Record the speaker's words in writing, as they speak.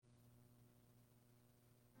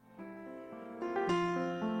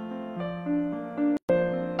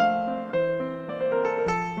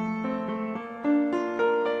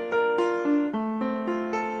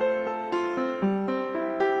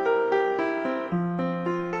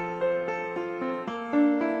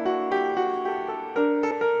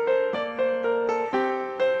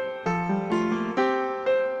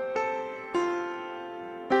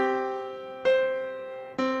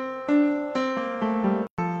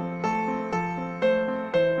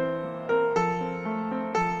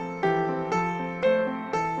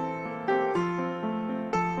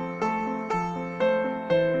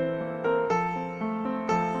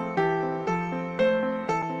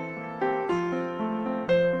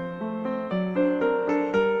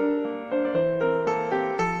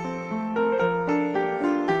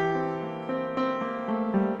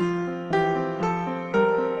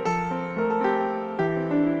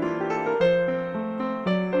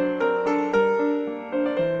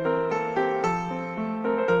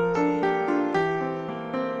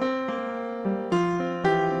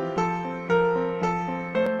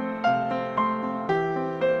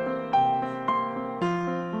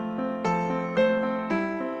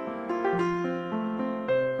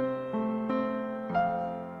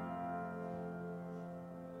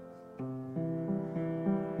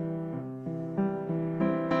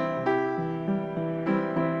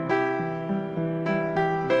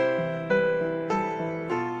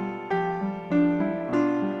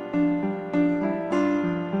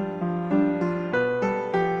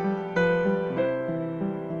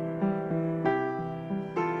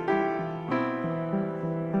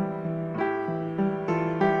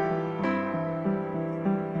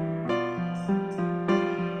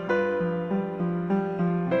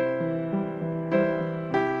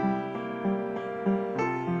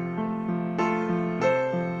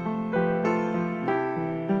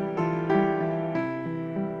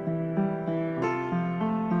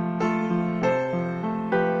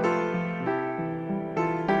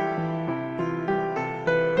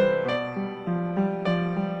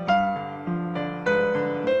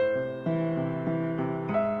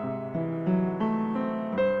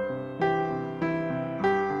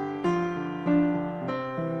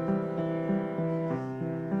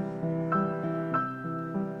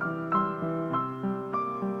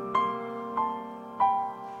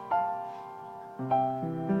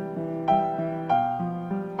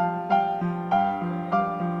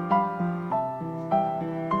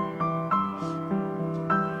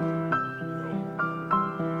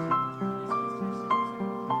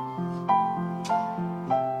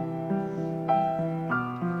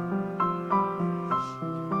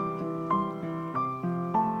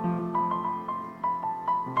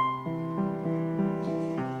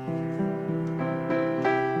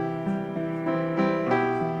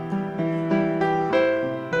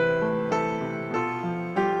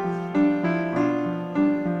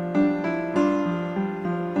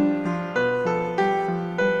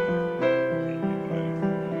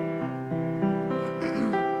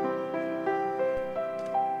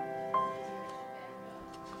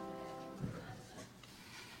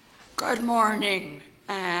Good morning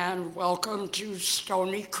and welcome to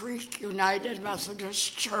Stony Creek United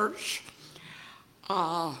Methodist Church.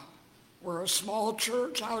 We're a small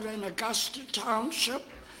church out in Augusta Township,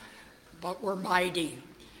 but we're mighty.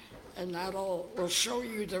 And will show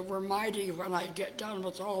you that we're mighty when I get done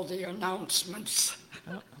with all the announcements.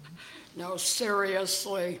 No,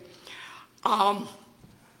 seriously.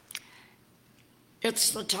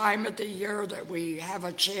 It's the time of the year that we have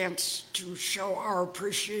a chance to show our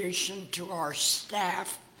appreciation to our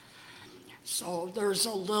staff. So there's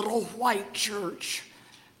a little white church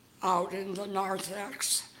out in the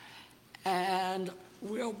narthex, and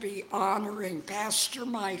we'll be honoring Pastor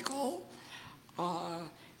Michael.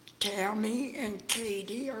 Tammy and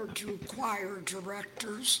Katie are two choir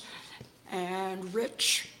directors, and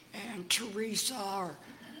Rich and Teresa are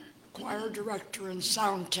choir director and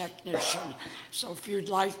sound technician. So if you'd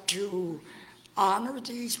like to honor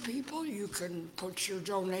these people, you can put your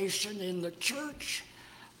donation in the church,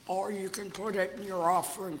 or you can put it in your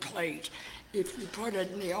offering plate. If you put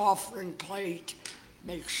it in the offering plate,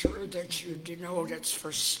 make sure that you denote it's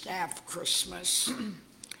for staff Christmas.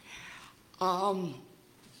 You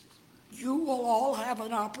will all have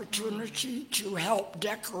an opportunity to help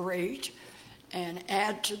decorate and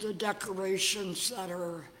add to the decorations that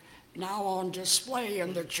are now on display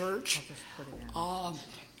in the church.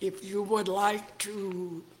 If you would like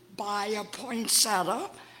to buy a poinsettia,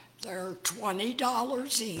 they're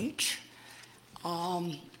 $20 each.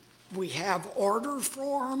 We have order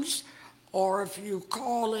forms, or if you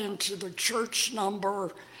call into the church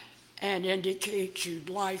number and indicate you'd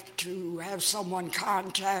like to have someone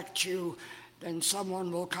contact you, then someone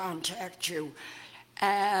will contact you.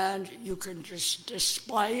 And you can just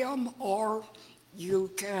display them, or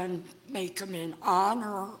you can make them in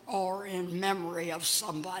honor or in memory of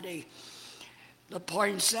somebody. The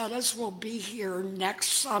poinsettias will be here next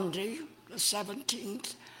Sunday, the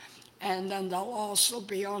 17th, and then they'll also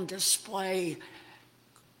be on display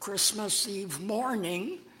Christmas Eve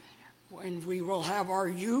morning, when we will have our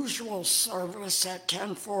usual service at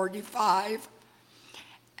 10:45,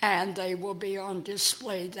 and they will be on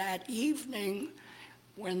display that evening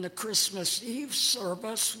when the Christmas Eve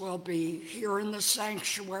service will be here in the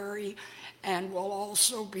sanctuary and will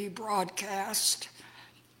also be broadcast.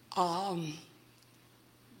 The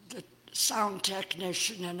sound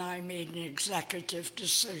technician and I made an executive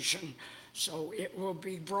decision, so it will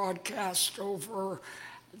be broadcast over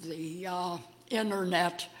the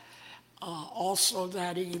internet also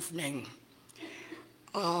that evening.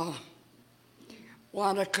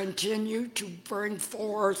 Want to continue to bring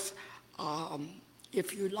forth,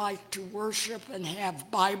 if you'd like to worship and have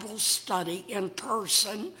Bible study in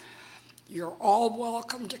person, you're all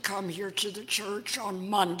welcome to come here to the church on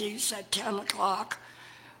Mondays at 10 o'clock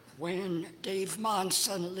when Dave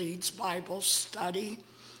Monson leads Bible study.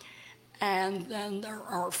 And then there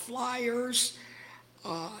are flyers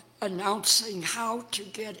announcing how to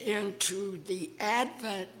get into the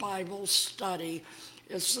Advent Bible study.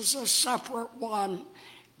 This is a separate one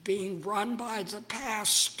being run by the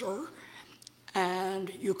pastor, and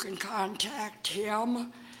you can contact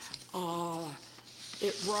him.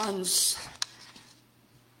 It runs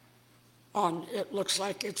on, it looks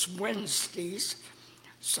like it's Wednesdays,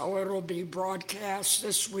 so it'll be broadcast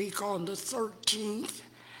this week on the 13th,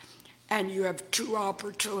 and you have two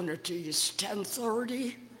opportunities,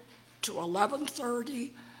 10:30 to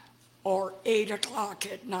 11:30, or 8 o'clock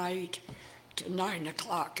at night to 9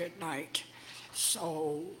 o'clock at night.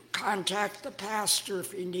 So contact the pastor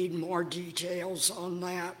if you need more details on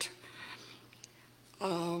that.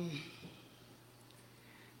 I'm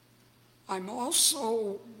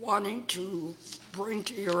also wanting to bring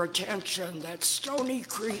to your attention that Stony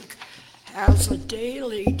Creek has a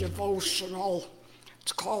daily devotional.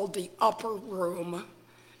 It's called the Upper Room.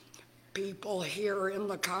 People here in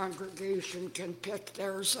the congregation can pick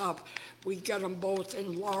theirs up. We get them both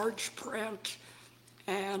in large print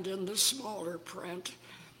and in the smaller print.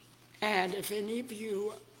 And if any of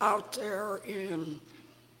you out there in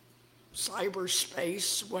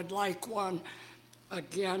cyberspace would like one,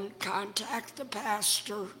 again, contact the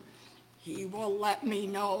pastor. He will let me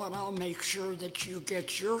know, and I'll make sure that you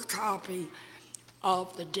get your copy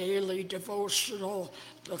of the daily devotional.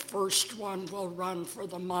 The first one will run for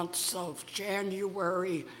the months of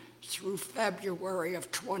January through February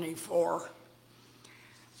of 24.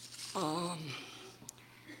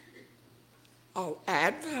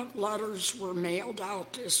 Advent letters were mailed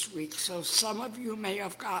out this week, so some of you may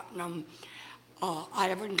have gotten them. I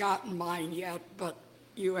haven't gotten mine yet, but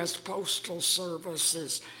U.S. Postal Service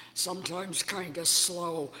is sometimes kind of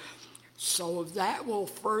slow. So that will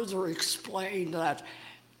further explain that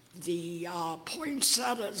The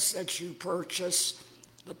poinsettias that you purchase,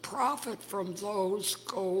 the profit from those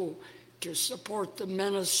go to support the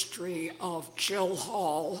ministry of Jill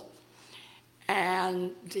Hall,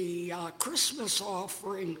 and the Christmas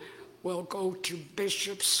offering will go to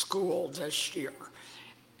Bishop's School this year.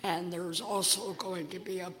 And there's also going to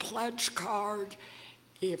be a pledge card.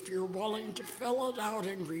 If you're willing to fill it out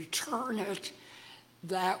and return it,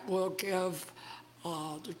 that will give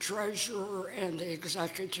the treasurer and the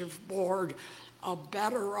executive board a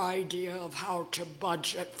better idea of how to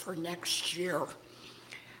budget for next year.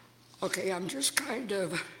 Okay, I'm just kind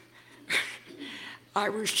of, I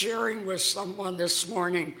was sharing with someone this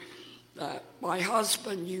morning that my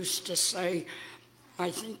husband used to say, I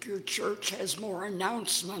think your church has more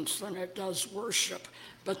announcements than it does worship,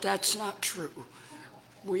 but that's not true.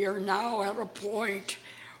 We are now at a point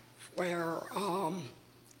where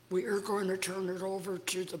we are going to turn it over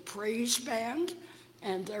to the praise band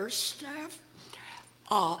and their staff.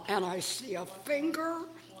 And I see a finger.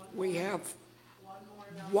 We have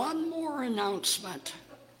one more announcement.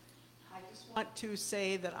 I just want to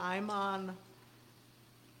say that I'm on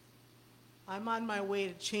my way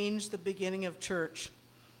to change the beginning of church,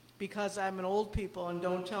 because I'm an old people, and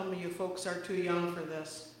don't tell me you folks are too young for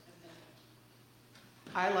this.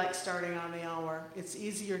 I like starting on the hour. It's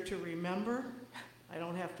easier to remember. I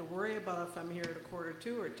don't have to worry about if I'm here at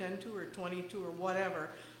 1:45 or 10:45 or 22 or whatever.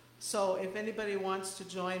 So if anybody wants to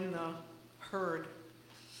join the herd,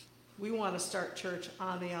 we want to start church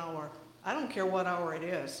on the hour. I don't care what hour it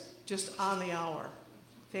is, just on the hour.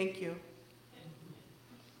 Thank you.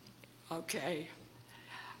 Okay.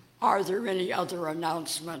 Are there any other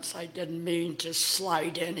announcements? I didn't mean to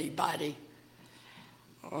slight anybody.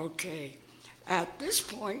 Okay. At this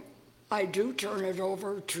point, I do turn it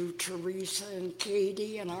over to Teresa and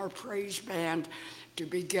Katie and our praise band to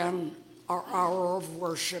begin our hour of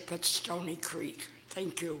worship at Stony Creek.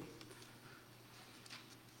 Thank you.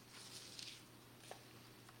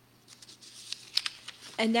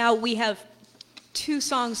 And now we have 2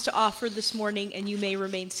 songs to offer this morning, and you may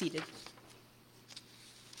remain seated.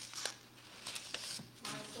 My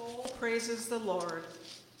soul praises the Lord.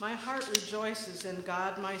 My heart rejoices in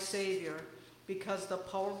God my Savior, because the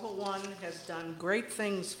powerful one has done great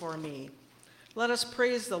things for me. Let us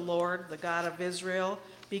praise the Lord, the God of Israel,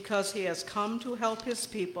 because he has come to help his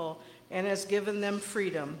people and has given them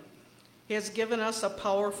freedom. He has given us a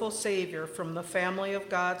powerful Savior from the family of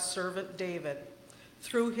God's servant David.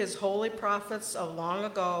 Through his holy prophets of long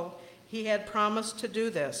ago, he had promised to do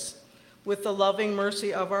this. With the loving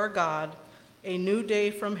mercy of our God, a new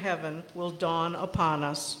day from heaven will dawn upon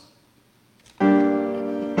us.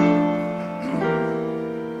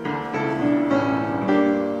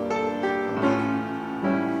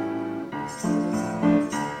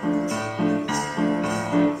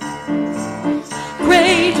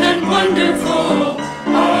 Great and wonderful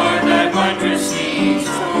are thy wondrous deeds,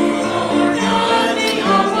 O Lord God the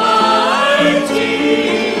Almighty.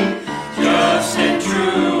 Just and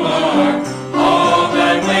true are all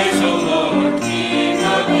thy ways, O Lord, King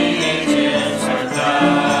of the ages art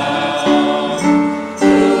thou.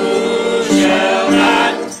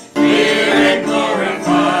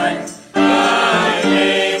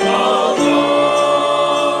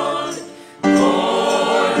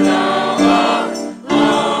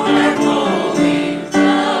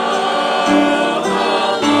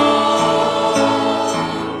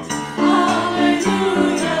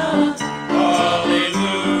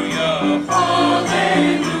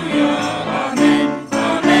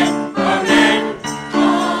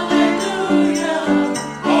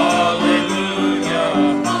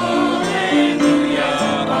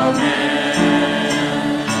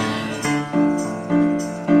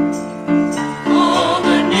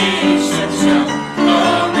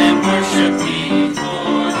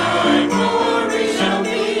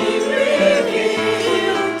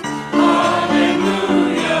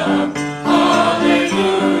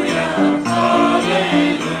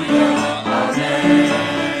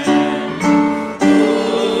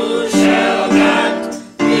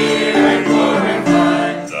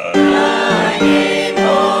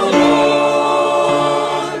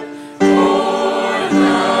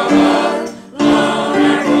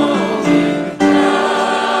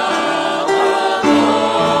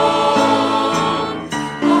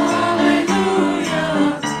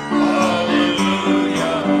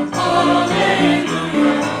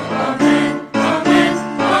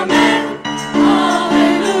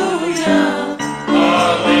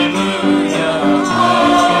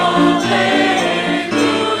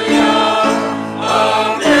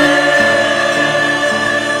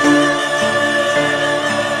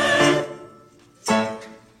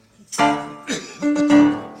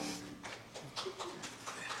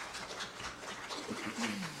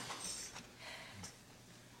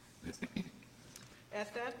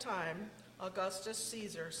 At that time, Augustus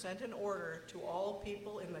Caesar sent an order to all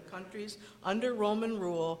people in the countries under Roman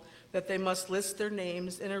rule that they must list their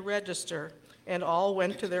names in a register, and all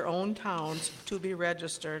went to their own towns to be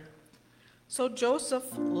registered. So Joseph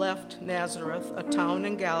left Nazareth, a town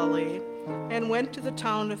in Galilee, and went to the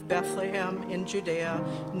town of Bethlehem in Judea,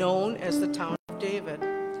 known as the town of David.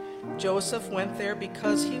 Joseph went there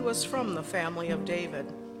because he was from the family of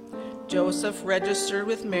David. Joseph registered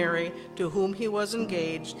with Mary, to whom he was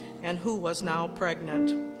engaged and who was now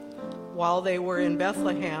pregnant. While they were in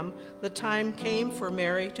Bethlehem, the time came for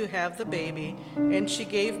Mary to have the baby, and she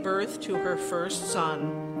gave birth to her first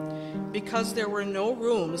son. Because there were no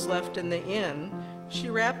rooms left in the inn, she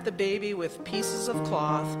wrapped the baby with pieces of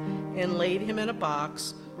cloth and laid him in a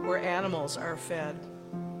box where animals are fed.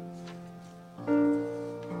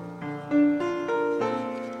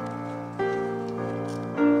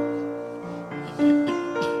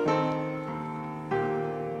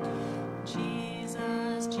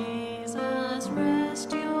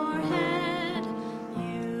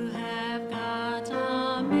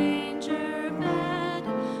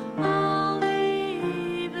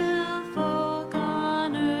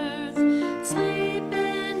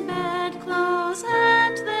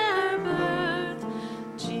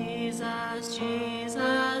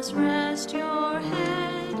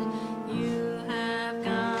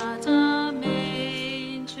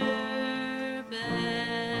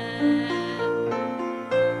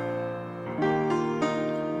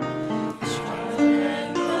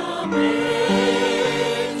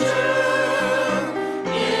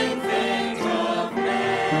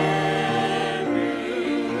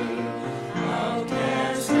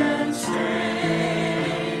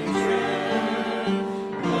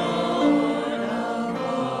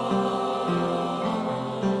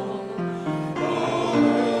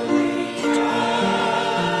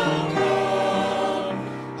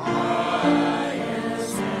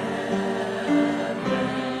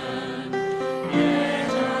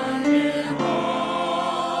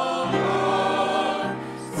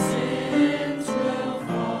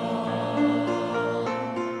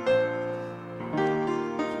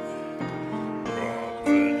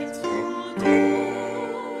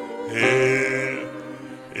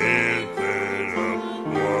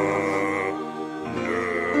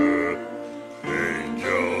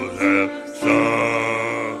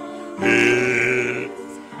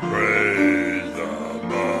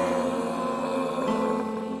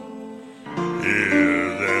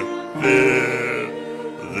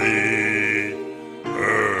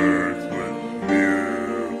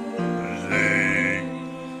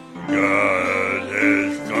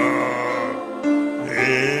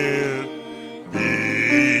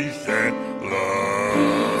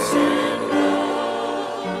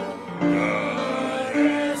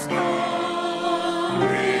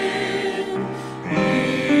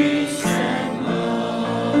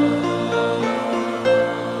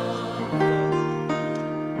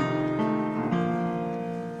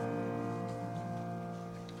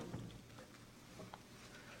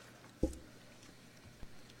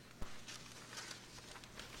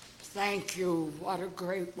 Thank you. What a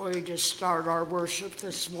great way to start our worship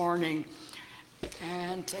this morning.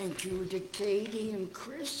 And thank you to Katie and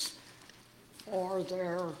Chris for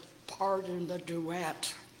their part in the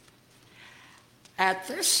duet. At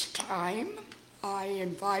this time, I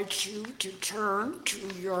invite you to turn to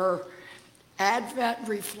your Advent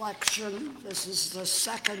reflection. This is the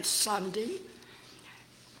second Sunday.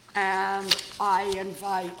 And I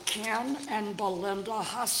invite Ken and Belinda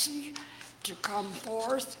Hussey to come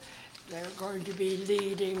forth. They're going to be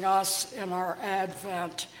leading us in our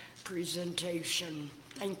Advent presentation.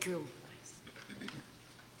 Thank you.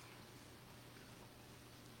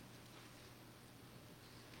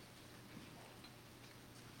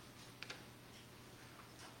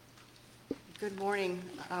 Good morning.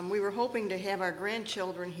 We were hoping to have our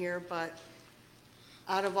grandchildren here, but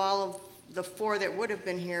out of all of the 4 that would have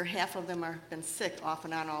been here, half of them have been sick off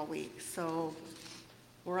and on all week. So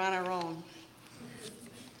we're on our own.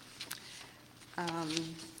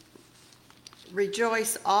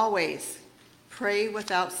 Rejoice always. Pray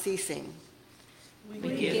without ceasing. We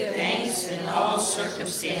give thanks in all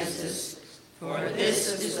circumstances, for this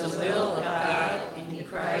is the will of God in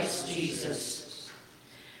Christ Jesus.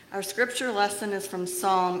 Our scripture lesson is from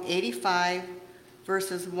Psalm 85,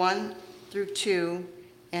 verses 1 through 2,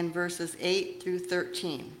 and verses 8 through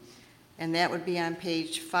 13. And that would be on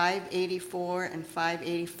page 584 and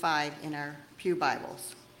 585 in our Pew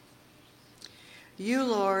Bibles. You,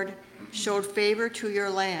 Lord, showed favor to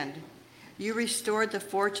your land. You restored the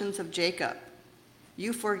fortunes of Jacob.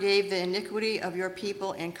 You forgave the iniquity of your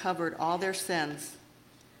people and covered all their sins.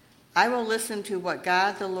 I will listen to what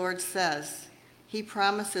God the Lord says. He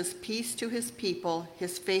promises peace to his people,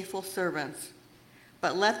 his faithful servants,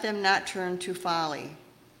 but let them not turn to folly.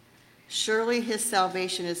 Surely his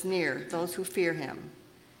salvation is near those who fear him,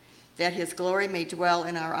 that his glory may dwell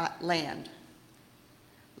in our land.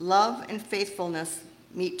 Love and faithfulness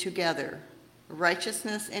meet together.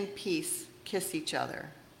 Righteousness and peace kiss each other.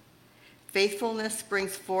 Faithfulness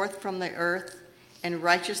springs forth from the earth, and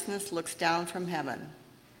righteousness looks down from heaven.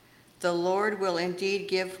 The Lord will indeed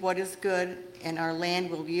give what is good, and our land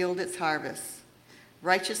will yield its harvest.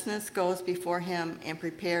 Righteousness goes before him and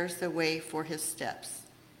prepares the way for his steps.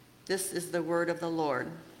 This is the word of the Lord.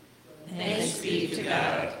 Thanks be to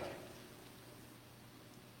God.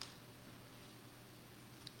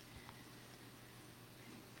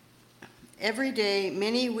 Every day,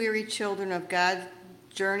 many weary children of God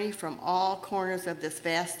journey from all corners of this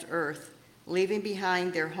vast earth, leaving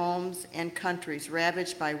behind their homes and countries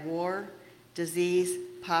ravaged by war, disease,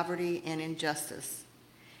 poverty, and injustice.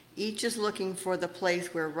 Each is looking for the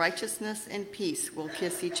place where righteousness and peace will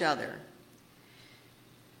kiss each other.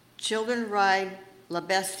 Children ride La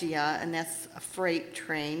Bestia, and that's a freight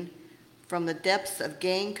train, from the depths of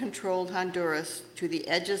gang-controlled Honduras to the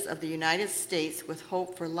edges of the United States with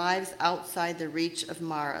hope for lives outside the reach of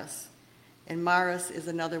maras. And maras is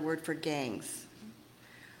another word for gangs.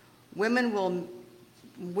 Women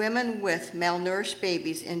with malnourished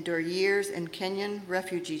babies endure years in Kenyan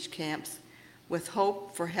refugee camps with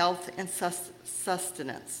hope for health and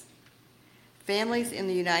sustenance. Families in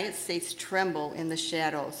the United States tremble in the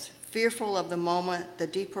shadows, fearful of the moment the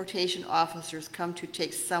deportation officers come to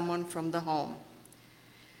take someone from the home.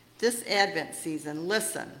 This Advent season,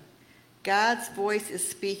 listen. God's voice is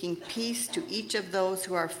speaking peace to each of those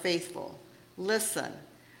who are faithful. Listen.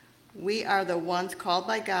 We are the ones called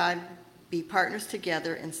by God, be partners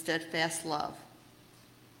together in steadfast love.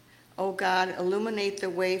 O God, illuminate the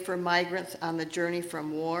way for migrants on the journey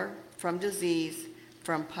from war, from disease,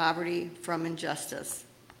 from poverty, from injustice.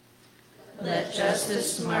 Let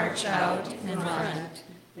justice march out in front,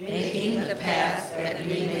 making the path that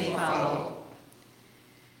we may follow.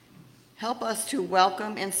 Help us to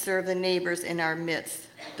welcome and serve the neighbors in our midst,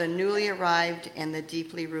 the newly arrived and the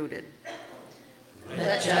deeply rooted.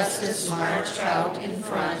 Let justice march out in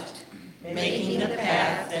front, making the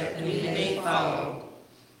path that we may follow.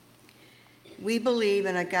 We believe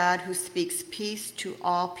in a God who speaks peace to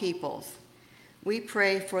all peoples. We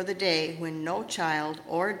pray for the day when no child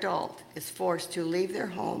or adult is forced to leave their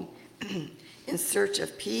home in search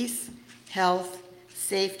of peace, health,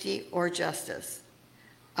 safety, or justice.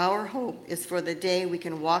 Our hope is for the day we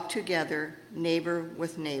can walk together, neighbor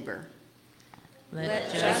with neighbor.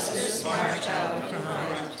 Let justice march out in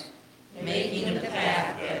front, making the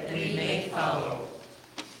path that we may follow.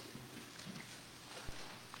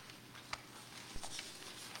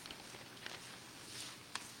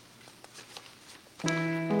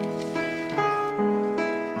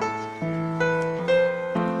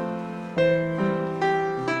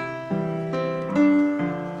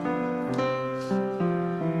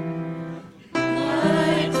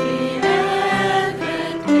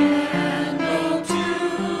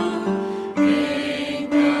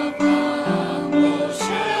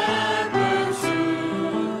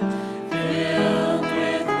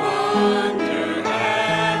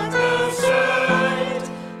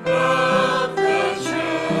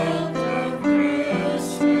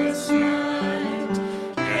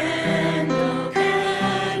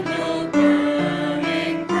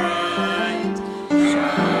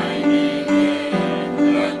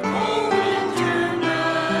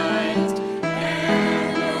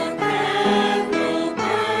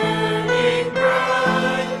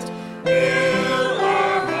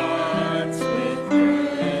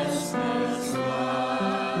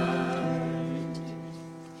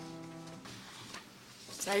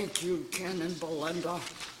 Thank you, Ken and Belinda.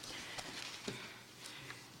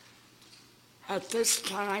 At this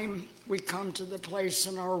time, we come to the place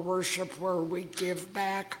in our worship where we give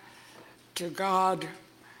back to God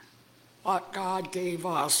what God gave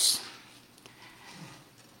us.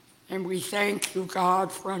 And we thank you,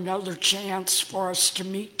 God, for another chance for us to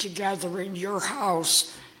meet together in your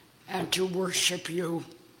house and to worship you.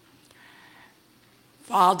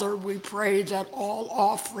 Father, we pray that all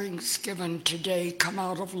offerings given today come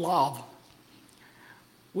out of love.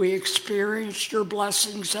 We experience your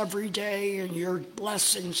blessings every day, and your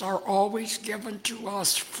blessings are always given to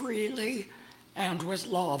us freely and with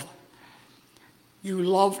love. You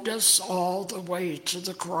loved us all the way to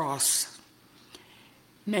the cross.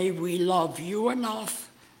 May we love you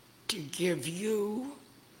enough to give you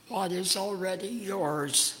what is already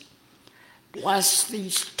yours. Bless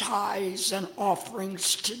these tithes and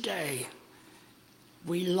offerings today.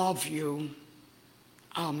 We love you.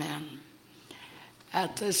 Amen.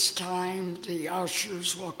 At this time, the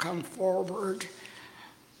ushers will come forward.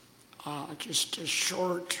 Just a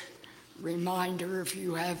short reminder, if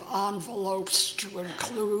you have envelopes to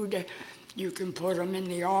include, you can put them in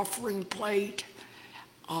the offering plate.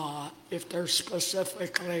 If they're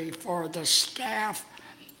specifically for the staff,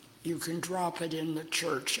 you can drop it in the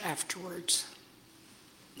church afterwards.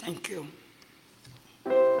 Thank you.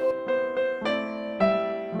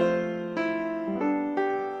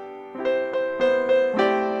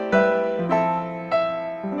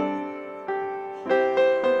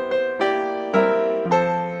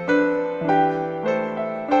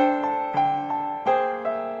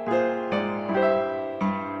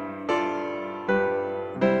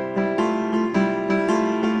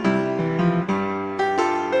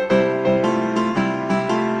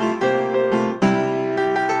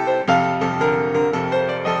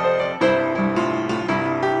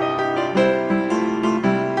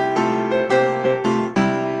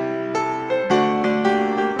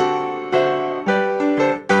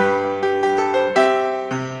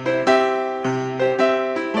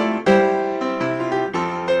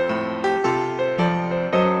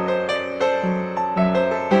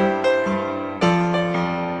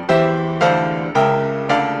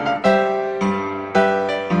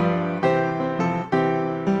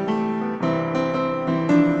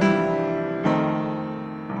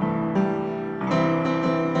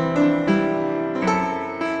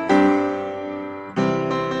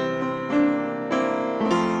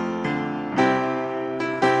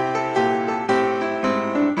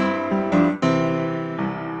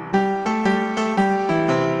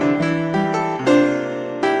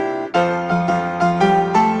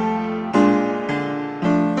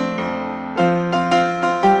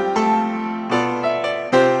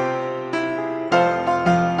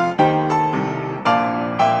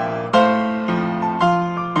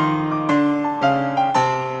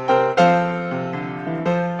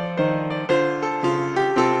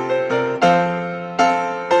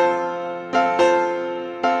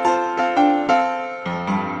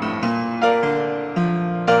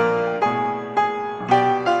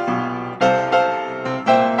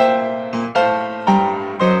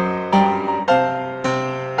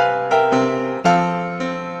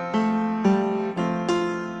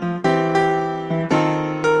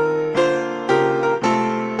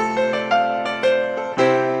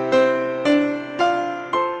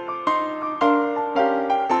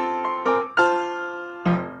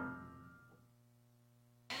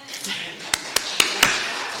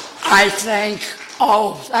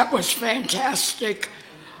 That was fantastic.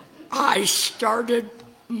 I started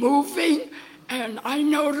moving, and I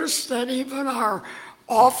noticed that even our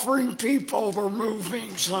offering people were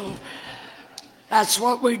moving. So that's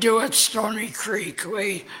what we do at Stony Creek.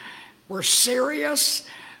 We're serious,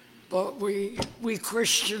 but we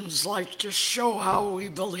Christians like to show how we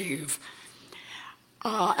believe.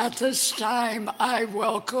 At this time, I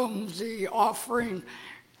welcome the offering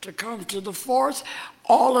to come to the fourth.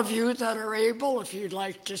 All of you that are able, if you'd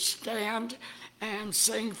like to stand and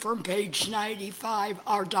sing from page 95,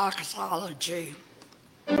 our doxology.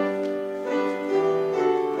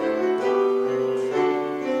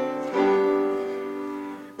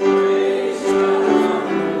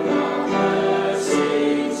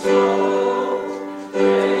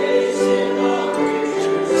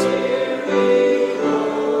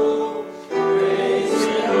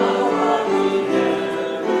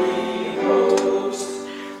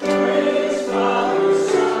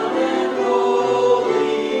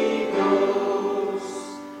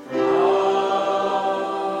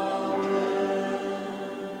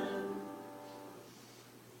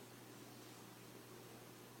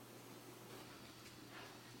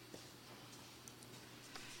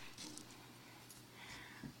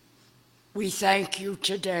 We thank you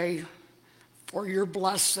today for your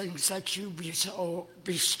blessings that you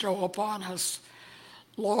bestow upon us.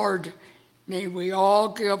 Lord, may we all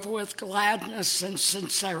give with gladness and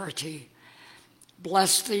sincerity.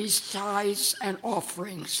 Bless these tithes and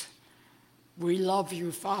offerings. We love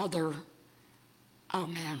you, Father.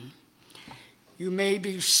 Amen. You may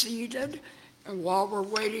be seated, and while we're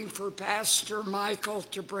waiting for Pastor Michael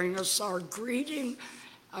to bring us our greeting,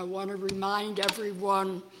 I want to remind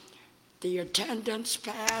everyone the attendance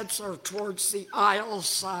pads are towards the aisle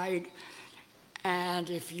side,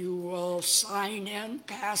 and if you will sign in,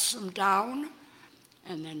 pass them down,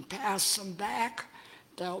 and then pass them back,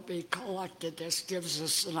 they'll be collected. This gives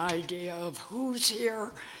us an idea of who's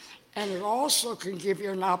here, and it also can give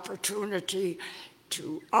you an opportunity,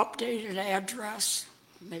 to update an address,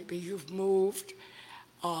 maybe you've moved,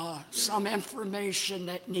 some information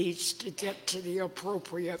that needs to get to the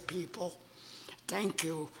appropriate people. Thank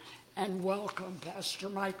you, and welcome, Pastor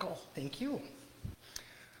Michael. Thank you.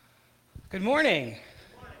 Good morning.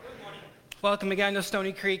 Welcome again to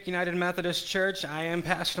Stony Creek United Methodist Church. I am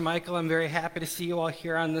Pastor Michael. I'm very happy to see you all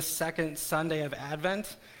here on this second Sunday of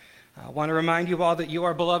Advent. I want to remind you all that you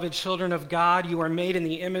are beloved children of God. You are made in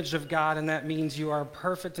the image of God, and that means you are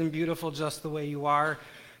perfect and beautiful just the way you are.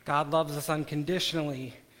 God loves us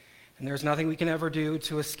unconditionally, and there's nothing we can ever do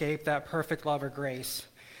to escape that perfect love or grace.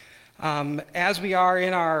 As we are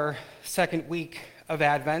in our second week of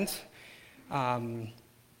Advent, I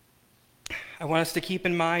want us to keep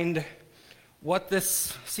in mind what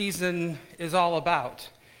this season is all about.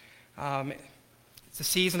 It's a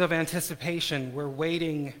season of anticipation. We're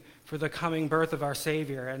waiting for the coming birth of our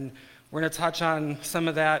Savior, and we're going to touch on some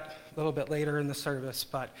of that a little bit later in the service.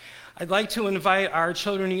 But I'd like to invite our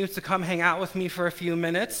children and youth to come hang out with me for a few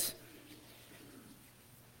minutes.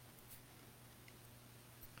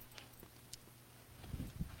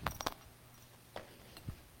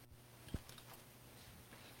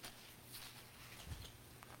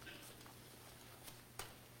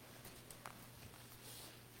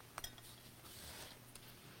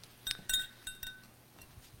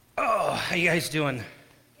 Oh, how you guys doing?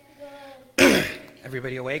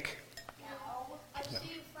 Everybody awake? I see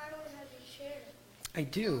you finally have your chair. I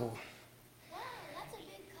do. Wow, that's a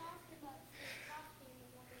big costume.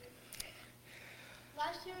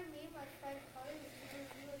 Last year, me and my friend Carly,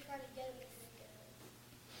 we were trying to get it.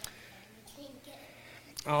 We didn't get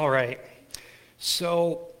it. All right.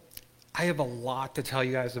 So I have a lot to tell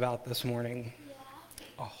you guys about this morning. Yeah.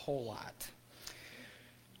 A whole lot.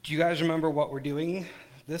 Do you guys remember what we're doing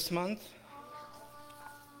this month?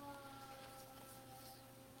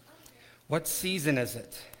 What season is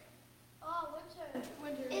it? Oh,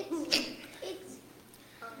 winter. It's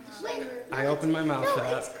winter. I opened my mouth for No,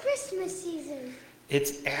 that. it's Christmas season.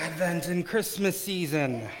 It's Advent and Christmas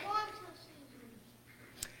season. Kwanzaa season.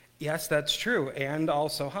 Yes, that's true. And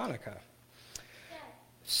also Hanukkah. Yeah.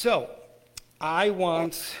 So I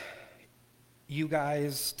want you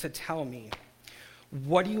guys to tell me,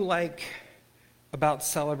 what do you like about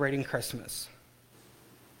celebrating Christmas?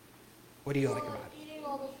 What do you like about it? Eating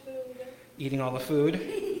all the food. Eating all the food,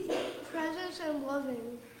 Presents and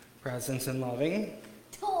loving. presents and loving,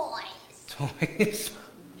 Toys. toys.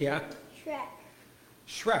 Yeah, Shrek.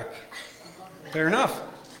 Shrek. Fair enough.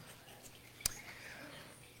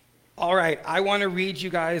 All right, I want to read you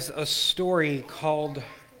guys a story called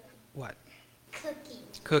what?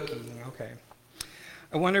 Cookie, okay.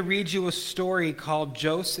 I want to read you a story called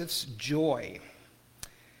Joseph's Joy.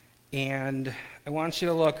 And I want you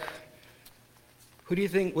to look,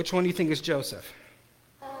 which one do you think is Joseph?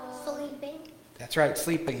 Sleeping. That's right,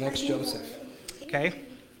 sleeping, that's Joseph. Okay?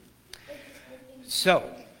 So,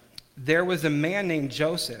 there was a man named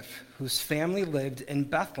Joseph whose family lived in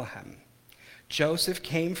Bethlehem. Joseph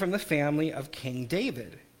came from the family of King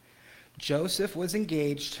David. Joseph was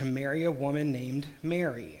engaged to marry a woman named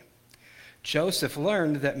Mary. Joseph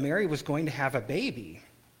learned that Mary was going to have a baby.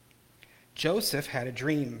 Joseph had a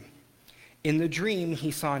dream. In the dream, he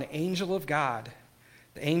saw an angel of God.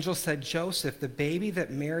 The angel said, "Joseph, the baby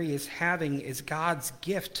that Mary is having is God's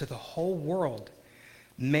gift to the whole world.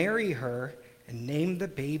 Marry her and name the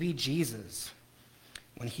baby Jesus."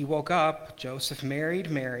 When he woke up, Joseph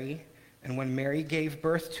married Mary, and when Mary gave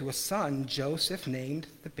birth to a son, Joseph named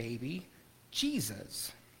the baby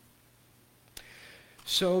Jesus.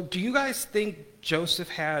 So, do you guys think Joseph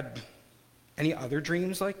had any other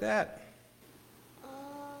dreams like that?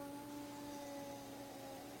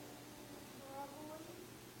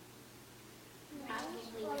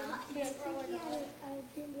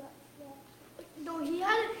 No, he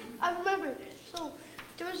had it. I remember. So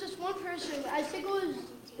there was this one person. I think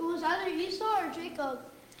it was either Esau or Jacob.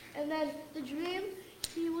 And then the dream,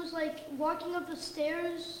 he was like walking up the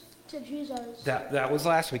stairs to Jesus. That was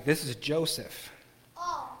last week. This is Joseph.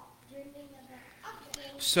 Oh, dreaming of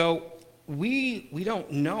it. So we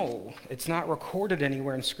don't know. It's not recorded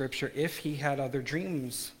anywhere in Scripture if he had other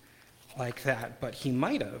dreams like that, but he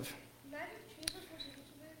might have. Imagine Jesus was a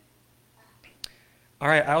YouTuber. All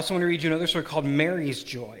right, I also want to read you another story called Mary's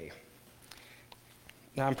Joy.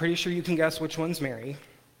 Now, I'm pretty sure you can guess which one's Mary.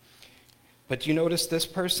 But do you notice this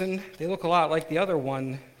person? They look a lot like the other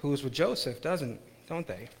one who was with Joseph, don't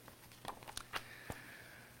they?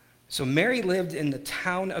 So Mary lived in the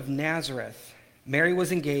town of Nazareth. Mary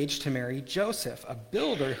was engaged to marry Joseph, a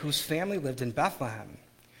builder whose family lived in Bethlehem.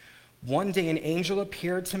 One day an angel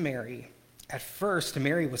appeared to Mary. At first,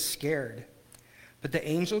 Mary was scared. But the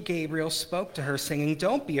angel Gabriel spoke to her, saying,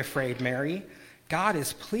 "Don't be afraid, Mary. God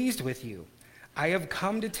is pleased with you. I have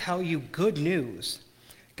come to tell you good news.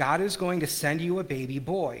 God is going to send you a baby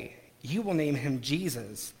boy. You will name him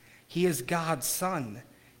Jesus. He is God's son.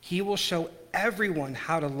 He will show everyone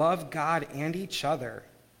how to love God and each other."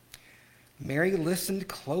 Mary listened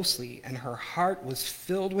closely, and her heart was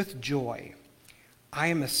filled with joy. "I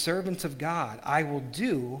am a servant of God. I will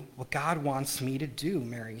do what God wants me to do,"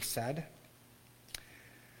 Mary said.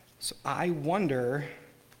 So I wonder,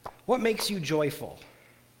 what makes you joyful?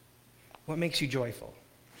 What makes you joyful?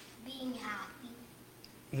 Being happy.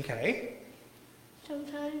 Okay.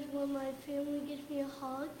 Sometimes when my family gives me a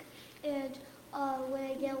hug, and when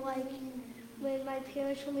I get when my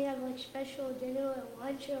parents let me have special dinner or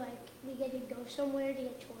lunch, or we get to go somewhere to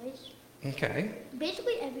get toys. Okay.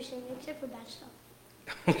 Basically everything except for bad stuff.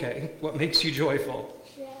 Okay. What makes you joyful?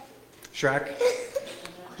 Yeah. Shrek?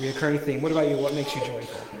 Reoccurring theme. What about you? What makes you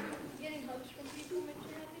joyful? Getting hugs from people makes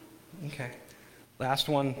you happy. Okay. Last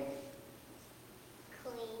one.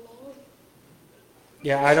 Cleaning.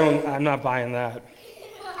 Yeah, I'm not buying that.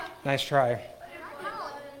 Nice try.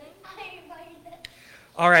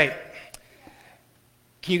 All right.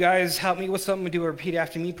 Can you guys help me with something? Do a repeat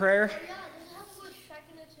after me prayer? Yeah, does it have the word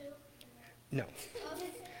Shrek in it too? No. Does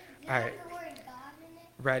All right. the word God in it?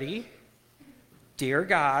 Ready? Dear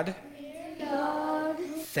God, God,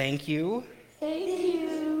 thank you thank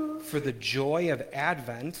you for the joy of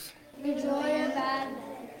Advent for the joy of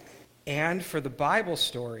Advent. and for the Bible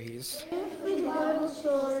stories For the Bible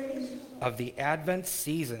stories of the Advent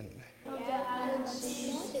season. of the Advent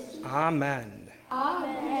season. Amen.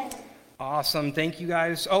 Amen. Awesome. Thank you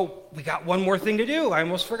guys. Oh, we got one more thing to do. I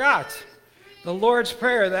almost forgot. The Lord's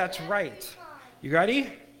Prayer. That's right. You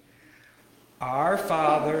ready? Our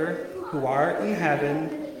Father, who art in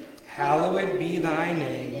heaven, hallowed be thy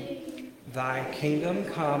name. Thy kingdom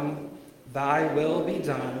come, thy will be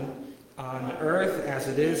done, on earth as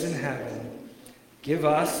it is in heaven. Give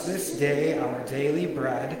us this day our daily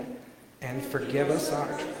bread, and forgive us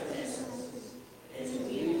our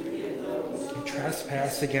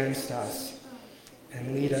trespass against us.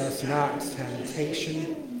 And lead us not into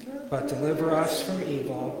temptation, but deliver us from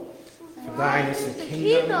evil. For thine is the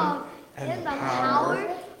kingdom, and the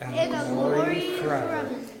power, and the glory forever.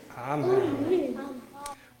 Amen.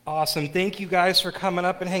 Awesome. Thank you guys for coming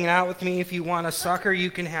up and hanging out with me. If you want a sucker, you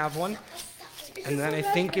can have one. And then I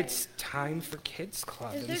think it's time for Kids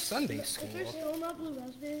Club and Sunday school. Is there still not blue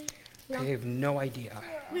raspberry? I have no idea.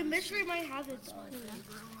 Wait, mystery might have it.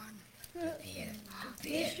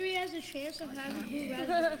 Mystery has a chance of having blue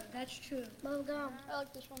raspberry. That's true. Mom, gum. I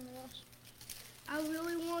like this one the most. I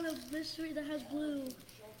really want a mystery that has blue.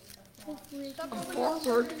 Hopefully. Come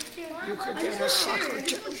forward, you could get a sucker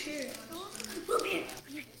too.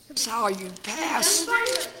 It's how you pass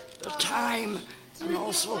the time and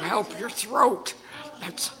also help your throat.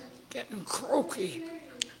 That's getting croaky.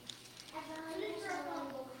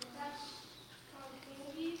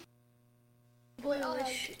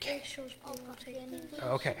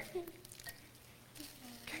 Okay.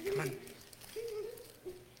 Okay, come on.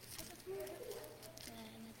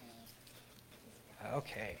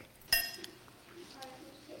 Okay.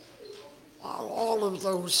 While all of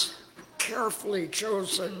those carefully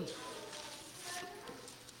chosen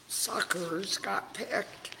suckers got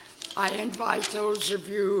picked, I invite those of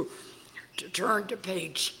you to turn to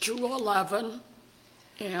page 211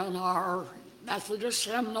 in our Methodist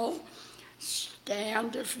hymnal.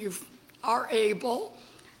 Stand if you are able.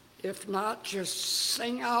 If not, just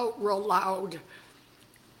sing out real loud.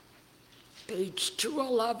 Page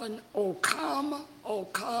 211, O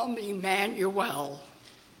come, Emmanuel.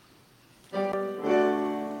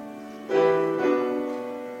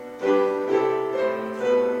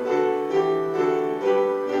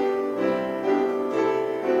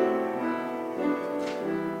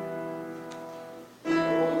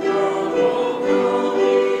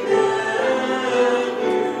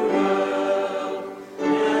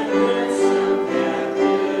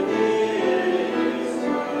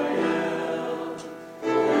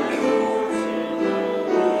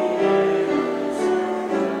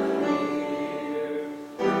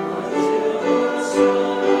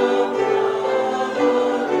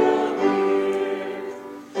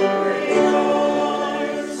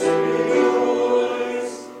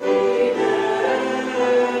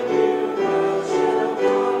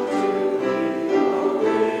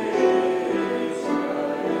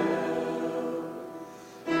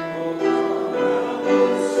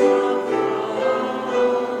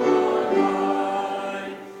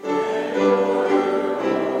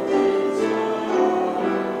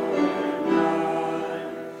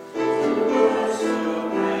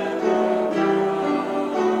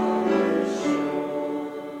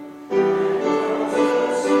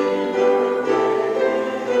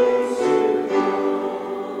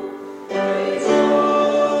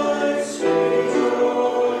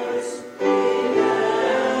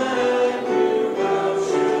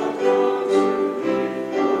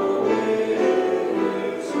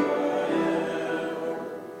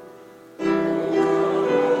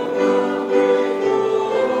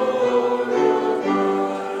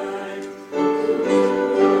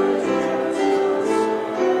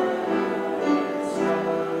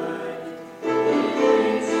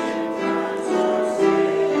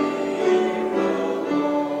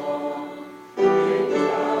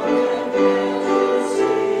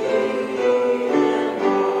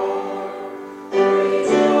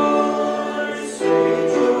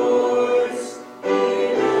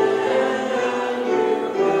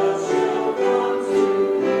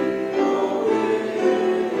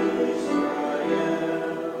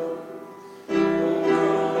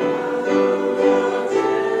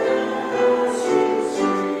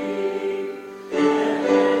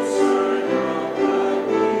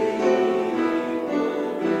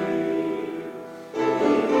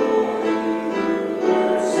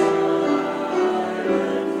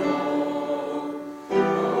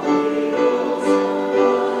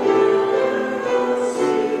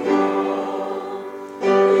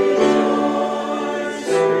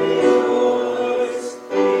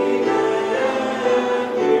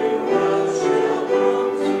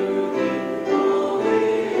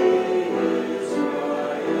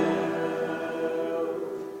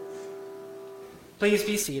 please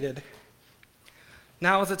be seated.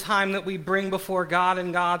 Now is the time that we bring before God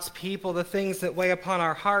and God's people the things that weigh upon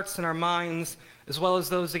our hearts and our minds, as well as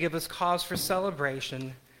those that give us cause for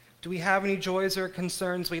celebration. Do we have any joys or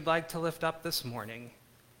concerns we'd like to lift up this morning?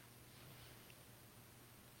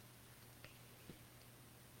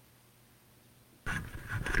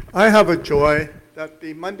 I have a joy that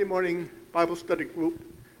the Monday morning Bible study group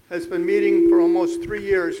has been meeting for almost 3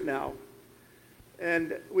 years now.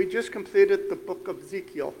 And we just completed the book of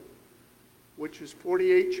Ezekiel, which is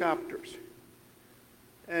 48 chapters.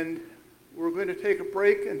 And we're going to take a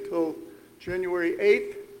break until January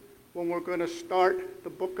 8th, when we're going to start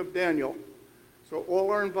the book of Daniel. So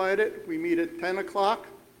all are invited. We meet at 10 o'clock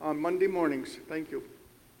on Monday mornings. Thank you.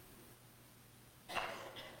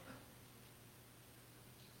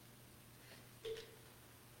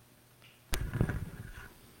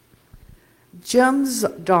 Jim's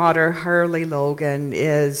daughter, Harley Logan,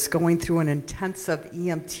 is going through an intensive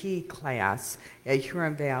EMT class at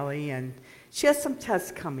Huron Valley, and she has some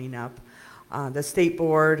tests coming up, the state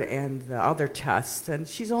board and the other tests, and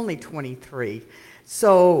she's only 23.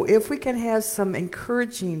 So if we can have some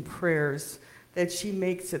encouraging prayers that she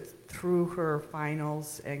makes it through her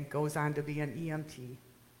finals and goes on to be an EMT.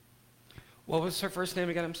 What was her first name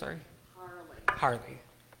again? I'm sorry. Harley.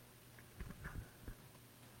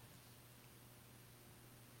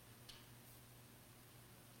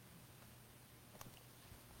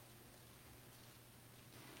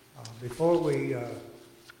 Before we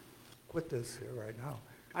quit this here right now,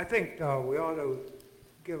 I think we ought to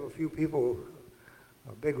give a few people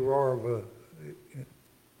a big roar of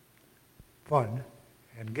fun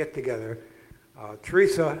and get together.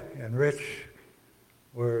 Teresa and Rich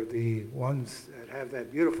were the ones that have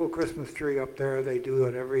that beautiful Christmas tree up there. They do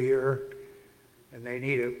it every year, and they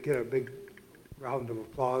need to get a big round of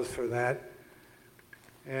applause for that.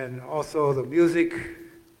 And also the music,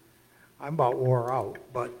 I'm about wore out,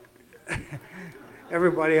 but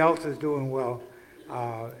everybody else is doing well,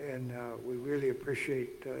 and we really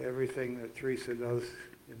appreciate everything that Teresa does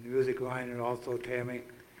in the music line, and also Tammy,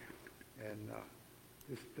 and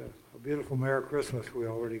just a beautiful Merry Christmas we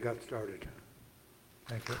already got started.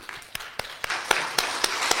 Thank you.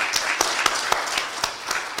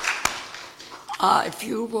 If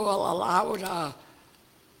you will allow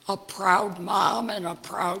a proud mom and a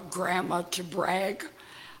proud grandma to brag,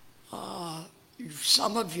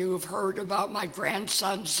 some of you have heard about my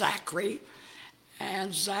grandson, Zachary,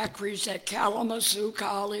 and Zachary's at Kalamazoo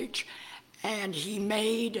College, and he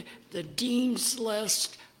made the dean's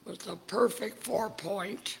list with a perfect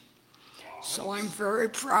 4-point. So I'm very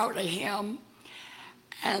proud of him.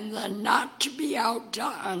 And then, not to be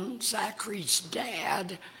outdone, Zachary's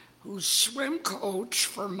dad, who's swim coach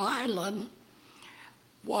for Milan,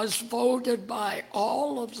 was voted by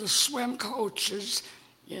all of the swim coaches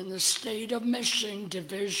in the state of Michigan,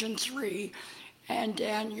 Division III, and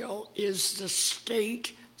Daniel is the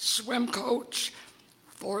state swim coach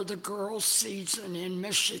for the girls' season in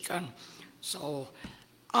Michigan. So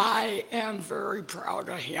I am very proud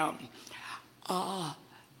of him.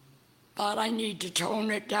 But I need to tone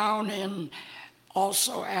it down and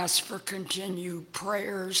also ask for continued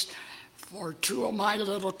prayers for 2 of my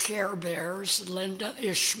little Care Bears, Linda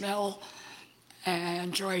Ishmael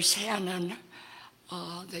and Joyce Hannon.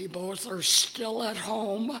 They both are still at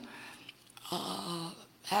home,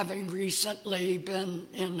 having recently been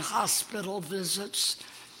in hospital visits.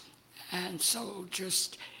 And so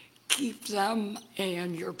just keep them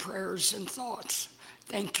in your prayers and thoughts.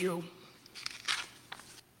 Thank you.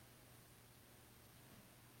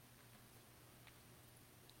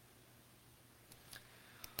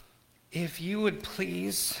 If you would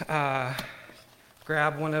please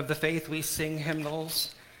grab one of the Faith We Sing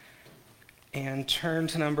hymnals and turn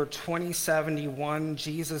to number 2071,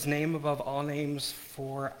 Jesus' Name Above All Names,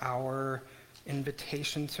 for our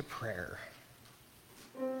invitation to prayer.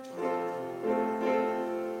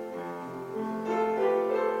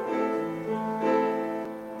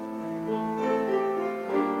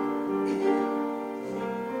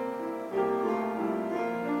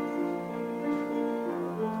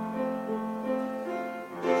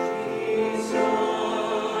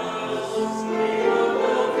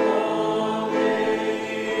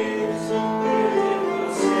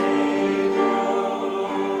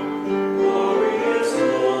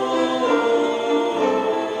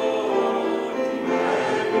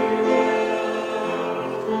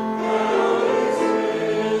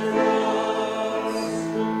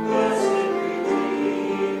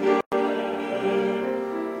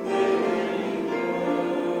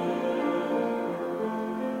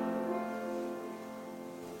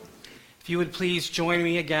 If you would please join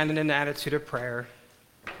me again in an attitude of prayer.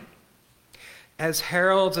 As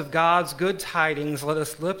heralds of God's good tidings, let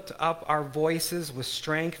us lift up our voices with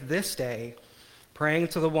strength this day, praying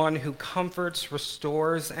to the one who comforts,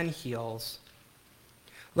 restores, and heals.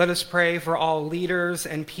 Let us pray for all leaders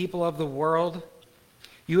and people of the world.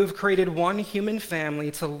 You have created one human family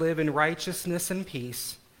to live in righteousness and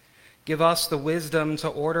peace. Give us the wisdom to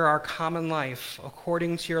order our common life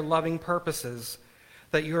according to your loving purposes,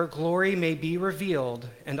 that your glory may be revealed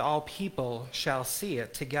and all people shall see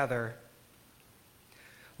it together.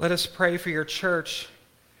 Let us pray for your church.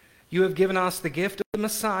 You have given us the gift of the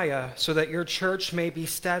Messiah so that your church may be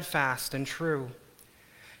steadfast and true.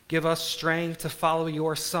 Give us strength to follow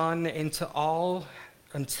your Son until all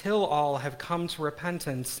have come to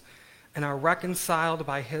repentance and are reconciled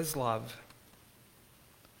by his love.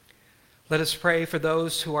 Let us pray for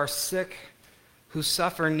those who are sick, who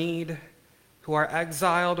suffer need, who are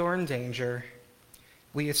exiled or in danger.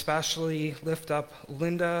 We especially lift up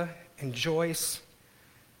Linda and Joyce.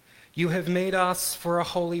 You have made us for a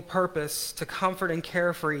holy purpose, to comfort and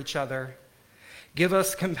care for each other. Give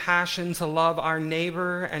us compassion to love our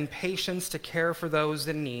neighbor and patience to care for those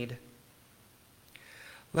in need.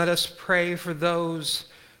 Let us pray for those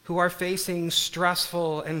who are facing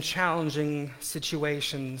stressful and challenging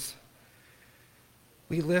situations.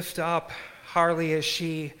 We lift up Harley as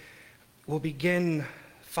she will begin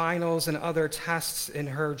finals and other tests in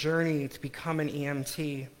her journey to become an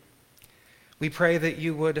EMT. We pray that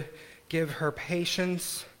you would give her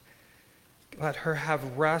patience, let her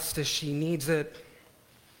have rest as she needs it,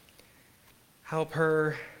 help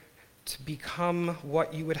her to become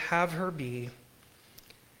what you would have her be.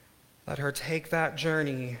 Let her take that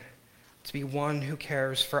journey to be one who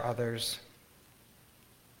cares for others.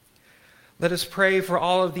 Let us pray for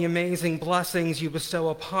all of the amazing blessings you bestow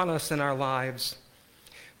upon us in our lives.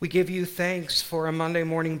 We give you thanks for a Monday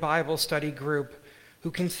morning Bible study group who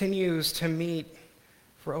continues to meet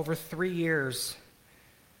for over 3 years,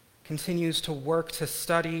 continues to work to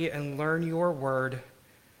study and learn your word.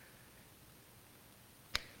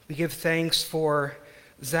 We give thanks for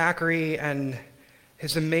Zachary and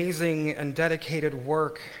his amazing and dedicated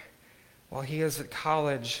work while he is at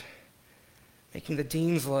college, making the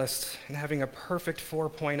dean's list and having a perfect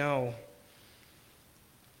 4.0.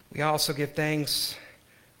 We also give thanks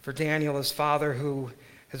for Daniel, his father, who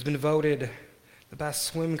has been voted the best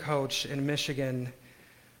swim coach in Michigan,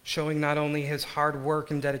 showing not only his hard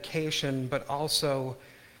work and dedication, but also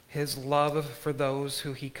his love for those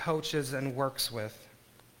who he coaches and works with.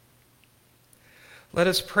 Let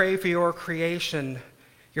us pray for your creation.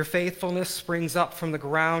 Your faithfulness springs up from the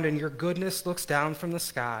ground, and your goodness looks down from the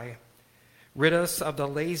sky. Rid us of the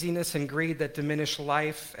laziness and greed that diminish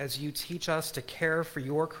life as you teach us to care for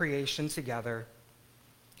your creation together.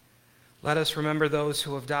 Let us remember those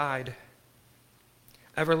who have died.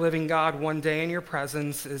 Ever-living God, one day in your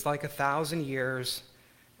presence is like 1,000 years,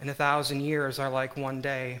 and 1,000 years are like one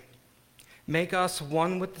day. Make us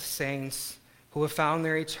one with the saints who have found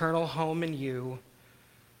their eternal home in you,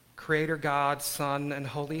 Creator God, Son, and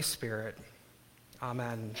Holy Spirit.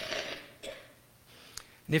 Amen.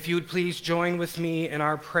 And if you would please join with me in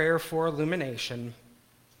our prayer for illumination.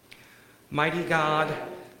 Mighty God,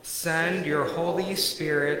 send your Holy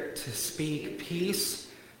Spirit to speak peace,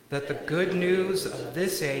 that the good news of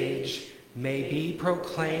this age may be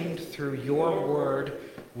proclaimed through your word,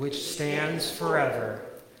 which stands forever.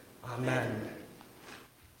 Amen.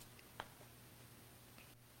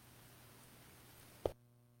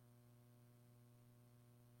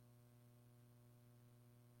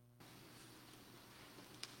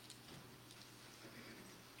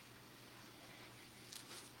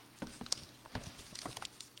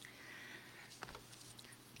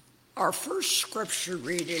 Our first scripture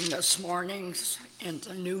reading this morning is in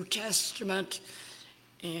the New Testament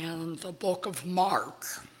in the book of Mark.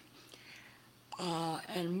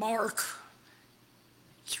 And Mark,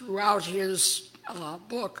 throughout his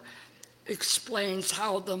book, explains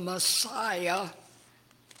how the Messiah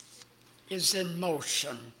is in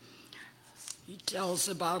motion. He tells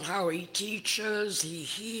about how he teaches, he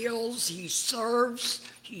heals, he serves,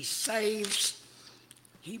 he saves,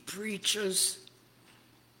 he preaches,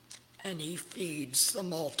 and he feeds the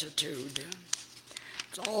multitude.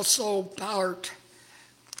 It's also about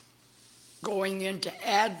going into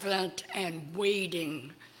Advent and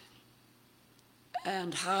waiting,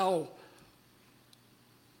 and how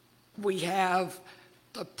we have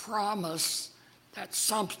the promise that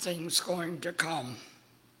something's going to come.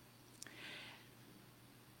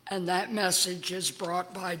 And that message is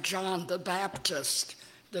brought by John the Baptist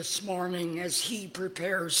this morning as he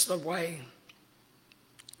prepares the way.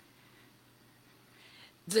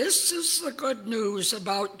 This is the good news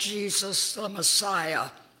about Jesus the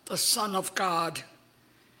Messiah, the Son of God.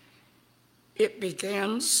 It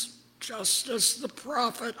begins just as the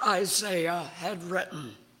prophet Isaiah had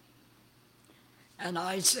written. And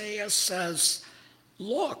Isaiah says,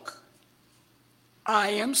 "Look,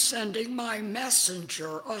 I am sending my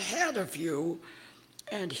messenger ahead of you,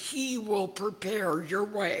 and he will prepare your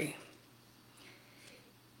way.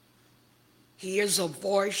 He is a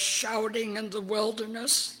voice shouting in the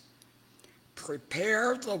wilderness,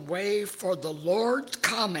 'Prepare the way for the Lord's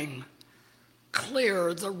coming.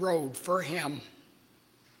 Clear the road for him.'"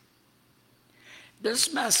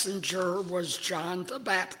 This messenger was John the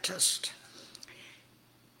Baptist.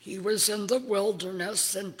 He was in the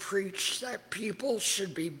wilderness and preached that people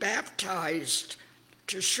should be baptized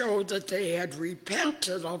to show that they had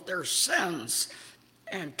repented of their sins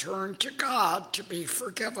and turned to God to be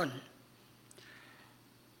forgiven.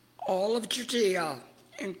 All of Judea,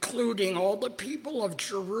 including all the people of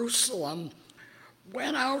Jerusalem,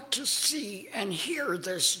 went out to see and hear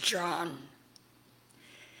this John.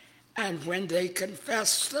 And when they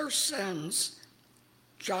confessed their sins,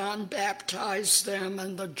 John baptized them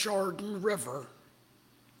in the Jordan River.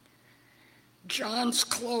 John's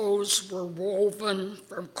clothes were woven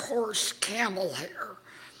from coarse camel hair,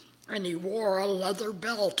 and he wore a leather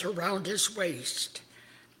belt around his waist.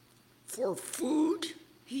 For food,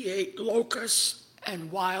 he ate locusts and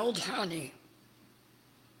wild honey.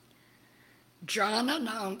 John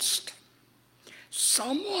announced,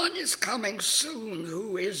 "Someone is coming soon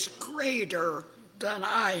who is greater than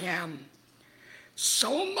I am,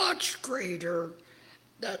 so much greater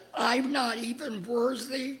that I'm not even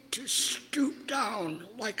worthy to stoop down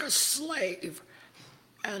like a slave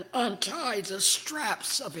and untie the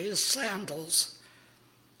straps of his sandals."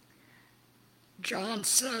 John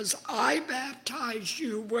says, "I baptize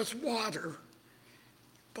you with water,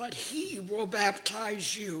 but he will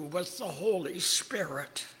baptize you with the Holy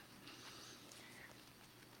Spirit."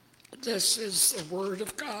 This is the word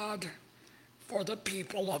of God for the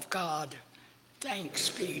people of God. Thanks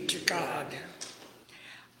be to God.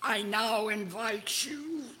 I now invite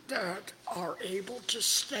you that are able to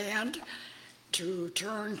stand to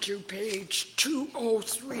turn to page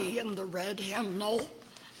 203 in the red hymnal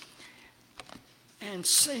and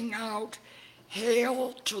sing out,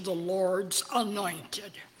 "Hail to the Lord's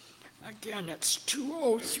Anointed." Again, it's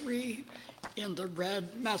 203 in the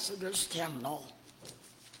red Methodist hymnal.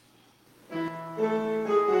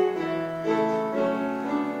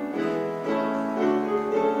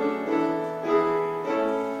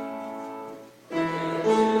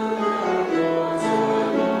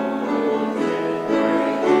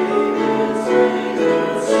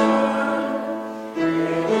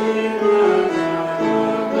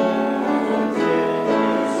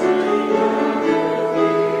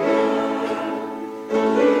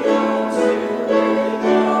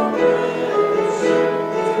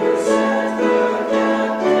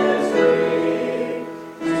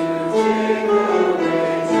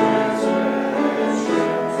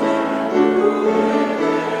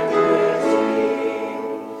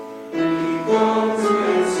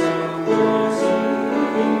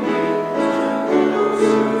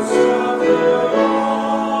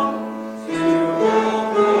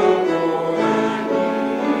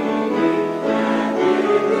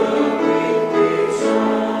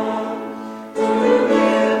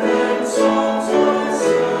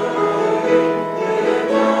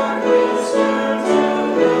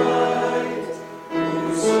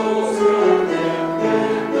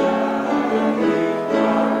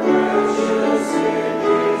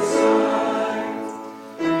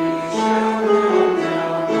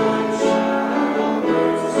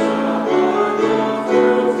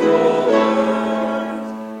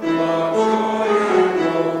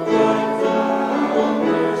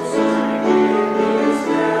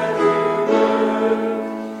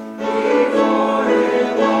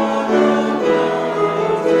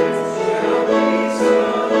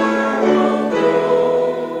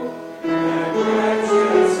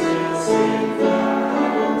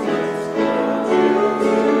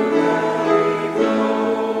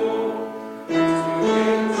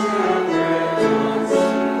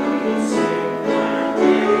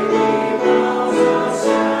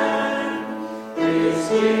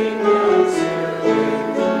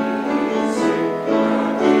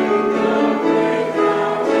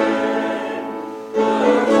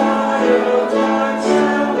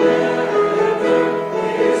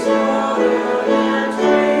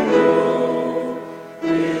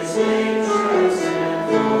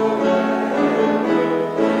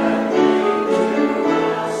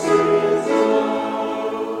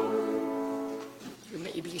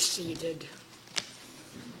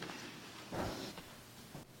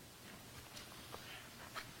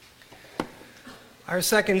 Our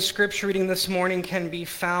second scripture reading this morning can be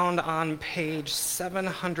found on page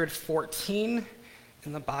 714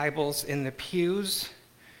 in the Bibles in the pews.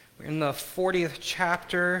 We're in the 40th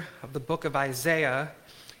chapter of the book of Isaiah,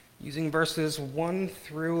 using verses 1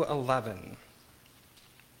 through 11.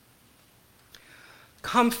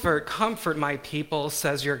 Comfort, comfort my people,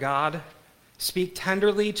 says your God. Speak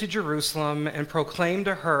tenderly to Jerusalem and proclaim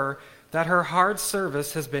to her that her hard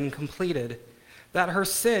service has been completed, that her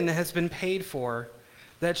sin has been paid for,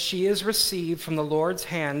 that she is received from the Lord's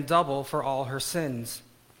hand double for all her sins.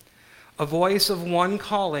 A voice of one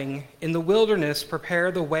calling, in the wilderness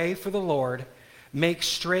prepare the way for the Lord, make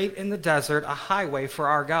straight in the desert a highway for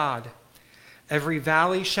our God. Every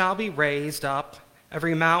valley shall be raised up,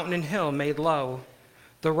 every mountain and hill made low.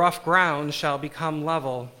 The rough ground shall become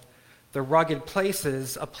level, the rugged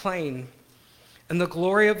places a plain. And the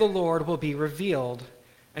glory of the Lord will be revealed,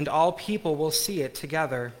 and all people will see it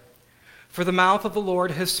together. For the mouth of the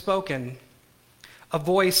Lord has spoken. A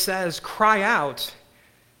voice says, cry out.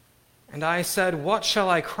 And I said, what shall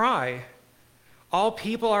I cry? All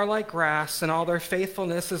people are like grass, and all their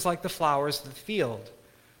faithfulness is like the flowers of the field.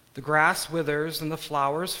 The grass withers and the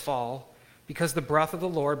flowers fall, because the breath of the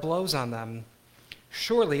Lord blows on them.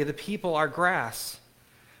 Surely the people are grass.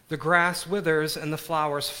 The grass withers and the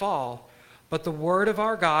flowers fall, but the word of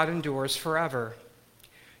our God endures forever.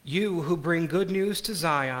 You who bring good news to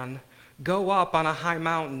Zion, go up on a high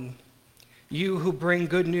mountain. You who bring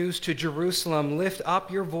good news to Jerusalem, lift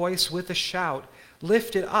up your voice with a shout.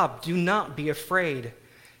 Lift it up, do not be afraid.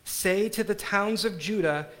 Say to the towns of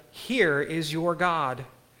Judah, here is your God.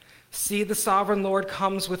 See, the sovereign Lord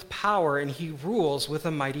comes with power, and he rules with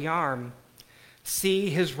a mighty arm.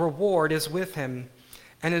 See, his reward is with him,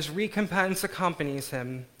 and his recompense accompanies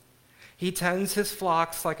him. He tends his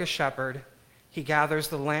flocks like a shepherd. He gathers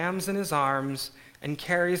the lambs in his arms and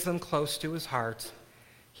carries them close to his heart.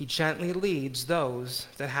 He gently leads those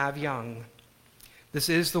that have young. This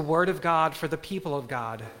is the word of God for the people of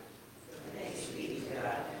God. Thanks be to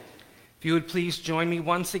God. If you would please join me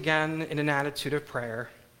once again in an attitude of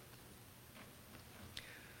prayer.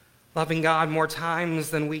 Loving God, more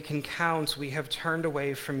times than we can count, we have turned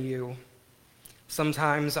away from you,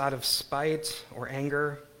 sometimes out of spite or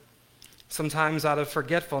anger, sometimes out of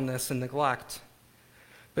forgetfulness and neglect.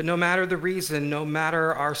 But no matter the reason, no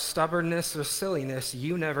matter our stubbornness or silliness,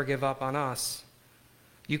 you never give up on us.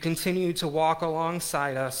 You continue to walk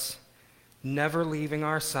alongside us, never leaving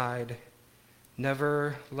our side,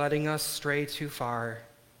 never letting us stray too far.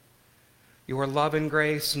 Your love and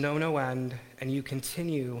grace know no end, and you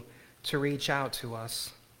continue to reach out to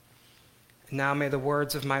us. And now may the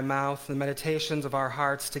words of my mouth, the meditations of our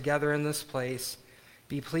hearts together in this place,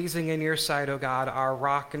 be pleasing in your sight, O God, our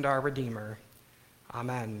rock and our redeemer.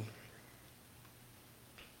 Amen.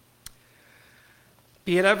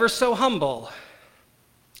 Be it ever so humble,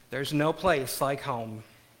 there's no place like home.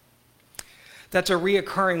 That's a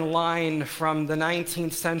reoccurring line from the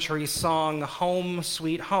 19th century song Home,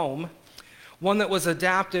 Sweet Home, one that was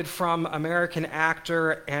adapted from American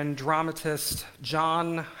actor and dramatist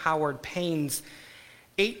John Howard Payne's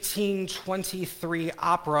 1823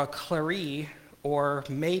 opera Clary, or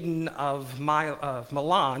Maiden of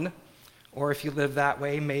Milan, or if you live that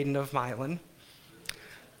way, Maiden of Milan.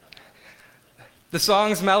 The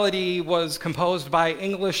song's melody was composed by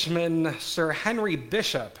Englishman Sir Henry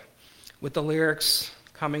Bishop, with the lyrics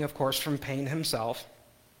coming, of course, from Payne himself.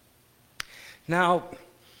 Now,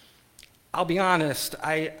 I'll be honest,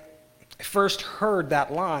 I first heard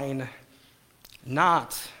that line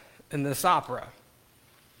not in this opera.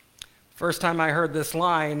 First time I heard this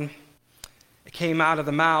line, it came out of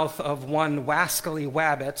the mouth of one Wascally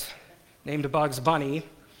Wabbit named Bugs Bunny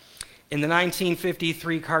in the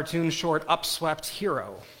 1953 cartoon short Upswept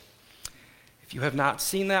Hero. If you have not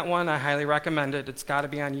seen that one, I highly recommend it. It's got to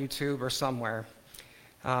be on YouTube or somewhere.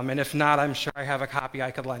 And if not, I'm sure I have a copy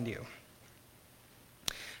I could lend you.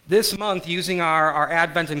 This month, using our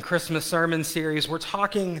Advent and Christmas sermon series, we're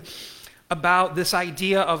talking about this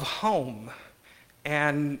idea of home.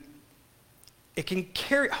 And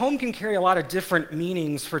home can carry a lot of different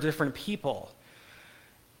meanings for different people.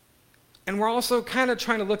 And we're also kind of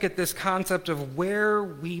trying to look at this concept of where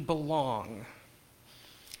we belong.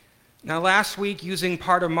 Now, last week, using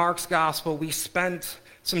part of Mark's gospel, we spent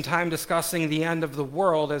some time discussing the end of the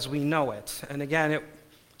world as we know it. And again,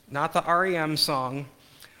 not the REM song,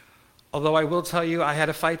 although I will tell you I had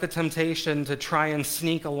to fight the temptation to try and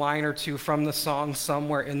sneak a line or two from the song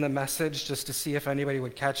somewhere in the message just to see if anybody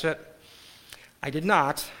would catch it. I did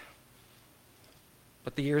not,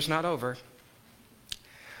 but the year's not over.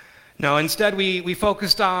 No, instead we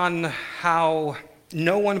focused on how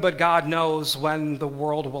no one but God knows when the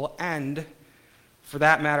world will end, for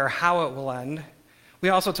that matter, how it will end. We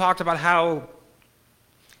also talked about how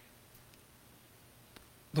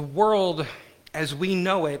the world as we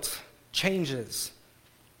know it changes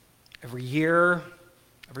every year,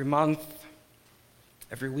 every month,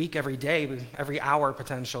 every week, every day, every hour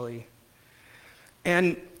potentially.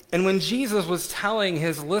 And when Jesus was telling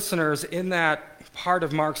his listeners in that part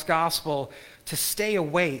of Mark's gospel to stay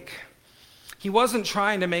awake, he wasn't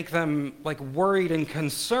trying to make them worried and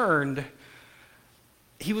concerned.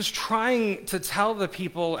 He was trying to tell the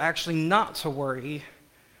people actually not to worry.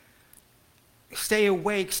 Stay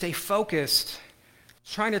awake, stay focused.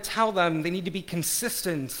 Trying to tell them they need to be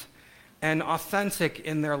consistent and authentic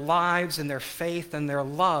in their lives, in their faith, and their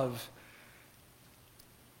love.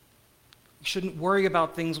 We shouldn't worry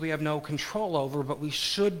about things we have no control over, but we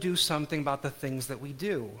should do something about the things that we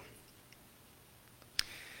do.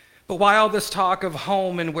 But why all this talk of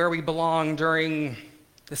home and where we belong during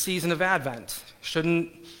the season of Advent?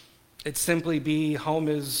 Shouldn't it simply be home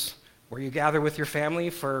is where you gather with your family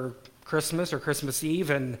for Christmas or Christmas Eve,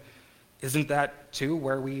 and isn't that too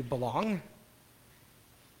where we belong?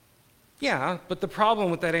 Yeah, but the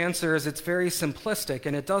problem with that answer is it's very simplistic,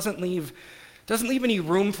 and it doesn't leave any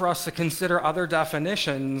room for us to consider other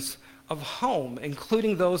definitions of home,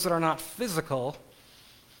 including those that are not physical.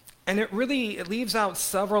 And it leaves out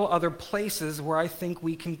several other places where I think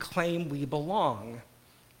we can claim we belong.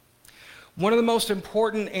 One of the most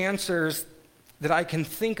important answers that I can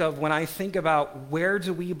think of when I think about where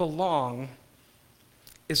do we belong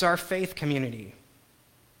is our faith community.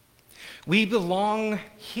 We belong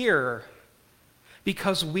here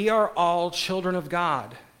because we are all children of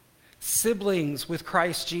God, siblings with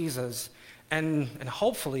Christ Jesus, and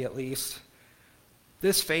hopefully at least,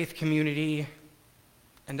 this faith community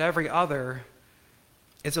and every other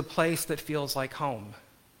is a place that feels like home.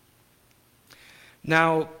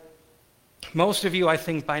 Now, most of you, I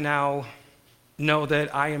think by now, know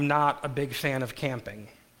that I am not a big fan of camping.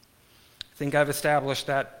 I think I've established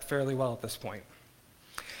that fairly well at this point.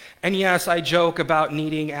 And yes, I joke about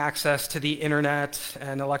needing access to the internet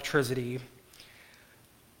and electricity,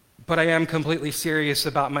 but I am completely serious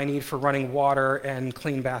about my need for running water and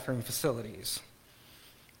clean bathroom facilities.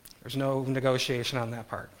 There's no negotiation on that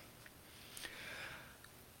part.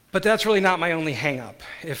 But that's really not my only hang-up,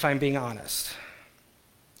 if I'm being honest,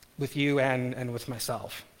 with you and with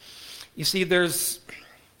myself. You see, there's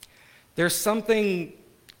something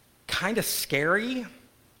kind of scary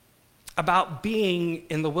about being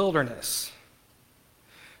in the wilderness.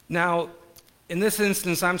 Now, in this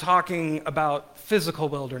instance, I'm talking about physical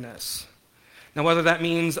wilderness. Now, whether that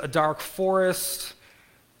means a dark forest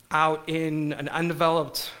out in an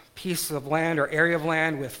undeveloped piece of land or area of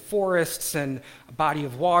land with forests and a body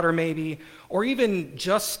of water maybe, or even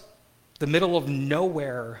just the middle of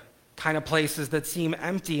nowhere kind of places that seem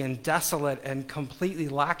empty and desolate and completely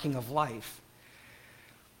lacking of life.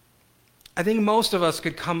 I think most of us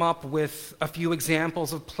could come up with a few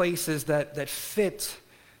examples of places that fit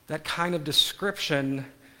that kind of description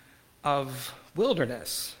of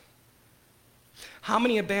wilderness. How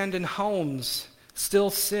many abandoned homes still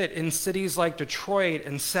sit in cities like Detroit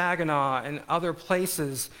and Saginaw and other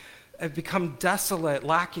places have become desolate,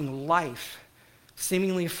 lacking life,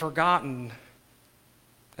 seemingly forgotten,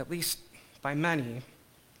 at least by many?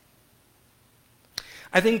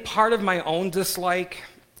 I think part of my own dislike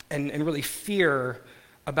and really fear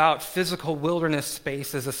about physical wilderness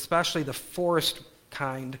spaces, especially the forest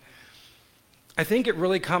kind, I think it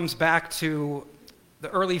really comes back to the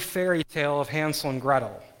early fairy tale of Hansel and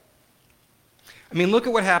Gretel. I mean, look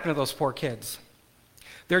at what happened to those poor kids.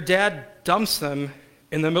 Their dad dumps them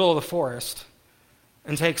in the middle of the forest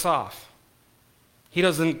and takes off. He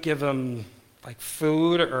doesn't give them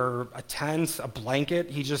food or a tent, a blanket.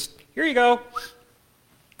 He just, here you go,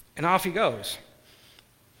 and off he goes.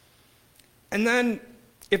 And then,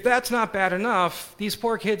 if that's not bad enough, these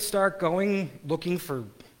poor kids start going looking for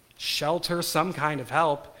shelter, some kind of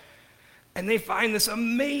help, and they find this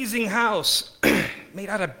amazing house made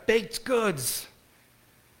out of baked goods.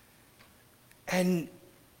 And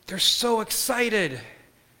they're so excited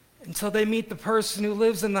until they meet the person who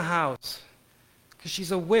lives in the house, because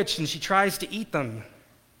she's a witch and she tries to eat them.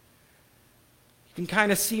 You can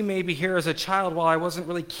kind of see maybe here as a child, while I wasn't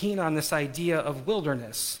really keen on this idea of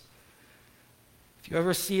wilderness. If you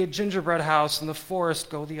ever see a gingerbread house in the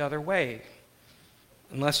forest, go the other way,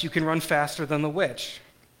 unless you can run faster than the witch.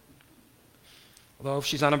 Although if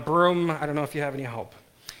she's on a broom, I don't know if you have any hope.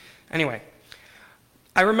 Anyway,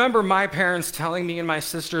 I remember my parents telling me and my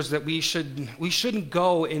sisters that we shouldn't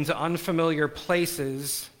go into unfamiliar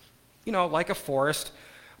places like a forest,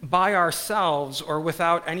 by ourselves or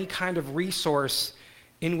without any kind of resource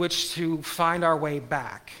in which to find our way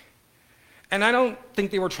back. And I don't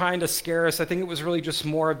think they were trying to scare us. I think it was really just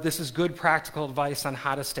more of this is good practical advice on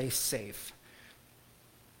how to stay safe.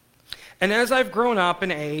 And as I've grown up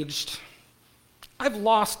and aged, I've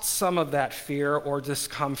lost some of that fear or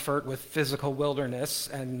discomfort with physical wilderness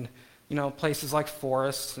and, places like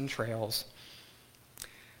forests and trails.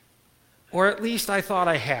 Or at least I thought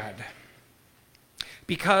I had.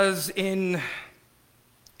 Because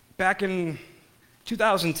back in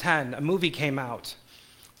 2010, a movie came out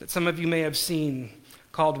that some of you may have seen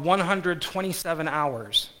called 127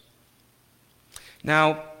 Hours.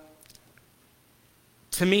 Now,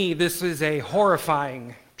 to me, this is a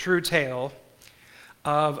horrifying true tale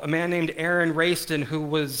of a man named Aaron Rayston who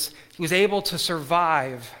was able to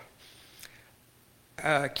survive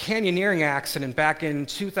a canyoneering accident back in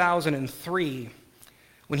 2003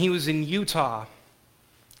 when he was in Utah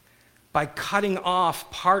by cutting off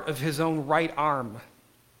part of his own right arm.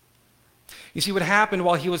 You see, what happened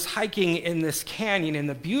while he was hiking in this canyon in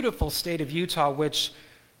the beautiful state of Utah, which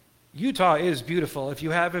Utah is beautiful. If you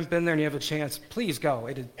haven't been there and you have a chance, please go.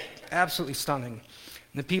 It is absolutely stunning.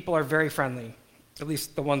 And the people are very friendly, at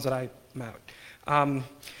least the ones that I met.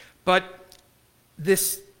 But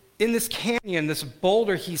in this canyon, this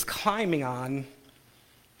boulder he's climbing on,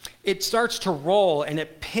 it starts to roll and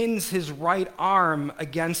it pins his right arm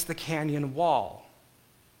against the canyon wall.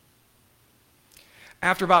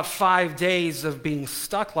 After about 5 days of being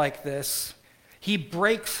stuck like this, he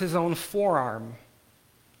breaks his own forearm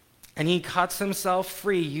and he cuts himself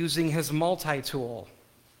free using his multi-tool.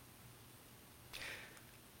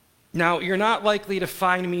 Now, you're not likely to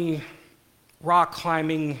find me rock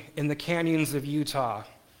climbing in the canyons of Utah,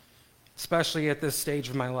 especially at this stage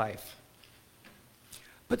of my life.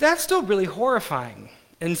 But that's still really horrifying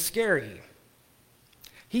and scary.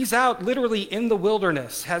 He's out literally in the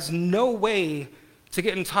wilderness, has no way to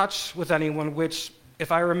get in touch with anyone, which,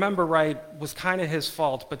 if I remember right, was kind of his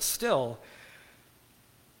fault, but still,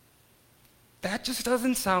 that just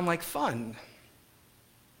doesn't sound like fun.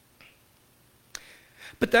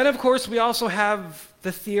 But then, of course, we also have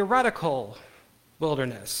the theoretical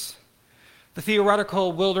wilderness. The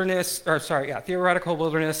theoretical wilderness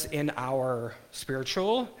in our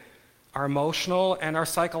spiritual, our emotional, and our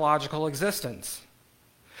psychological existence.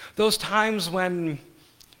 Those times when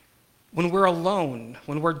we're alone,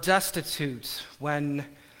 when we're destitute, when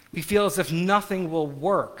we feel as if nothing will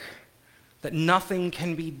work, that nothing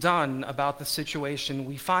can be done about the situation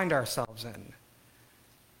we find ourselves in.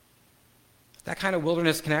 That kind of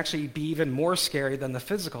wilderness can actually be even more scary than the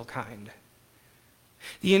physical kind.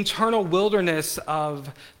 The internal wilderness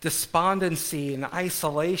of despondency and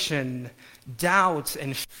isolation, doubt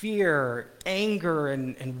and fear, anger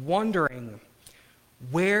and wondering,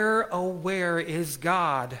 where, oh, where is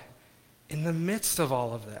God in the midst of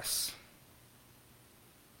all of this?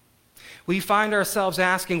 We find ourselves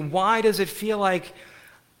asking, why does it feel like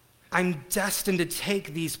I'm destined to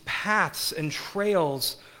take these paths and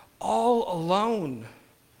trails all alone?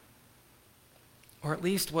 Or at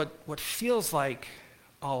least what feels like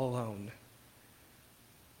all alone.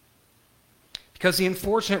 Because the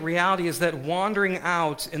unfortunate reality is that wandering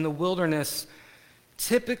out in the wilderness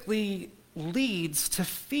typically leads to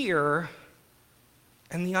fear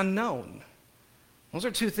and the unknown. Those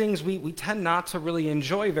are two things we tend not to really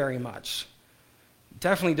enjoy very much.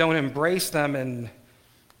 Definitely don't embrace them and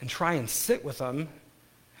try and sit with them.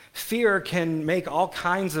 Fear can make all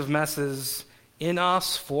kinds of messes in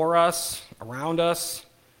us, for us, around us.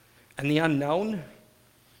 And the unknown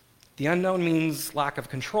means lack of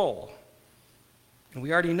control. And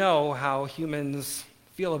we already know how humans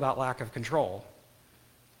feel about lack of control.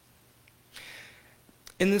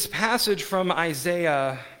 In this passage from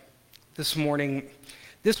Isaiah this morning,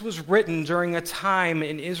 this was written during a time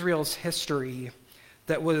in Israel's history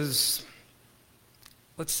that was,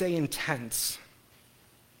 let's say, intense.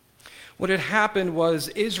 What had happened was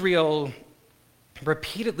Israel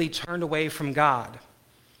repeatedly turned away from God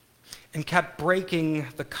and kept breaking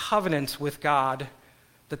the covenant with God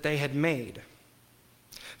that they had made.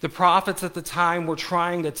 The prophets at the time were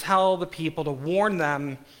trying to tell the people, to warn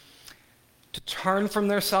them to turn from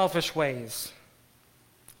their selfish ways,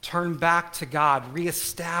 turn back to God,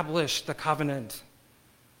 reestablish the covenant.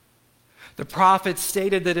 The prophets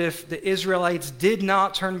stated that if the Israelites did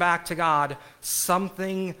not turn back to God,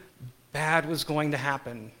 something bad was going to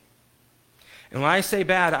happen. And when I say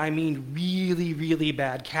bad, I mean really, really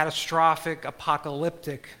bad, catastrophic,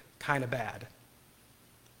 apocalyptic kind of bad.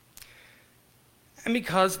 And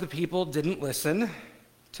because the people didn't listen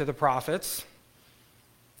to the prophets,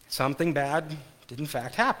 something bad did in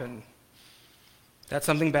fact happen. That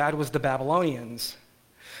something bad was the Babylonians.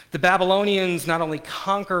 The Babylonians not only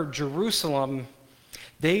conquered Jerusalem,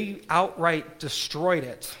 they outright destroyed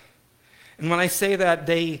it. And when I say that,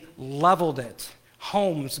 they leveled it.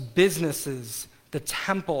 Homes, businesses, the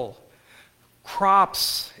temple,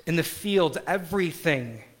 crops in the fields,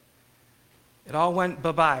 everything. It all went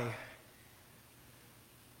bye-bye.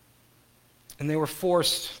 And they were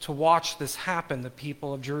forced to watch this happen, the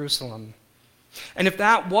people of Jerusalem. And if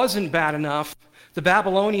that wasn't bad enough, the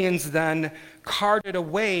Babylonians then carted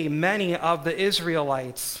away many of the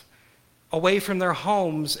Israelites away from their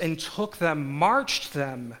homes and took them, marched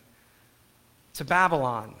them to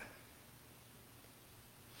Babylon.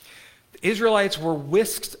 The Israelites were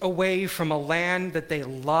whisked away from a land that they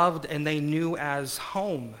loved and they knew as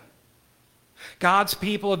home. God's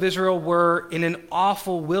people of Israel were in an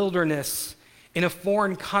awful wilderness in a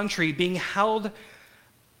foreign country, being held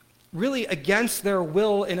really against their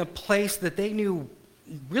will in a place that they knew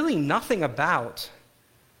really nothing about,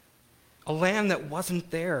 a land that wasn't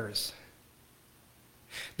theirs.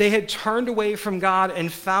 They had turned away from God and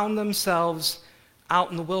found themselves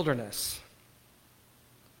out in the wilderness.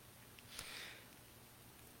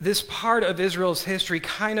 This part of Israel's history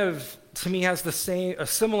kind of, to me, has a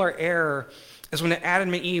similar air as when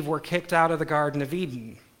Adam and Eve were kicked out of the Garden of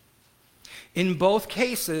Eden. In both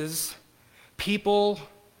cases, people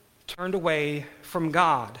turned away from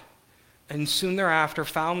God and soon thereafter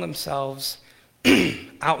found themselves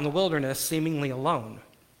out in the wilderness, seemingly alone.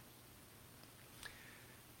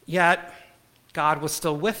 Yet, God was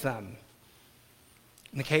still with them.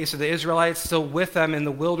 In the case of the Israelites, still with them in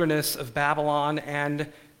the wilderness of Babylon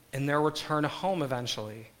and in their return home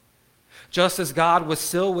eventually. Just as God was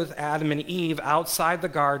still with Adam and Eve outside the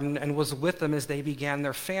garden and was with them as they began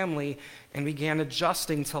their family and began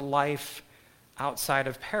adjusting to life outside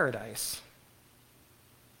of paradise.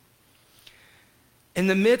 In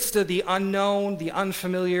the midst of the unknown, the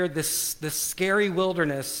unfamiliar, this scary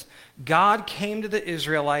wilderness, God came to the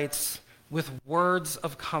Israelites with words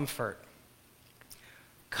of comfort.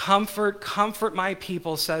 Comfort, comfort my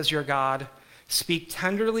people, says your God. Speak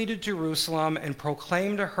tenderly to Jerusalem and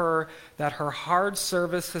proclaim to her that her hard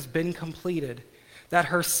service has been completed, that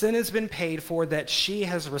her sin has been paid for, that she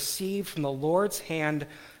has received from the Lord's hand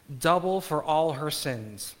double for all her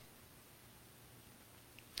sins.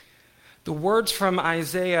 The words from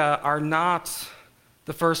Isaiah are not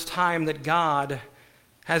the first time that God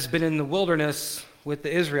has been in the wilderness with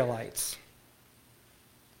the Israelites.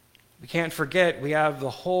 We can't forget, we have the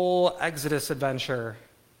whole Exodus adventure.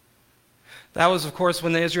 That was, of course,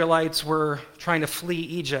 when the Israelites were trying to flee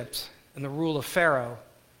Egypt and the rule of Pharaoh.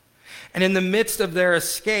 And in the midst of their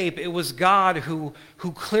escape, it was God who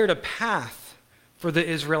cleared a path for the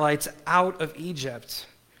Israelites out of Egypt,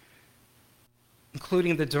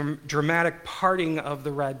 including the dramatic parting of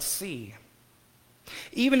the Red Sea.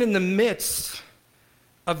 Even in the midst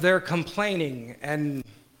of their complaining, and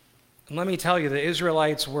let me tell you, the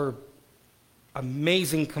Israelites were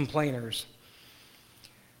amazing complainers.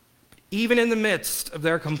 Even in the midst of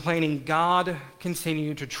their complaining, God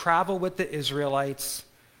continued to travel with the Israelites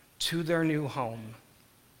to their new home.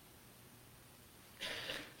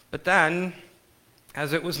 But then,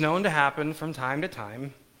 as it was known to happen from time to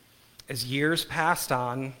time, as years passed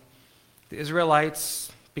on, the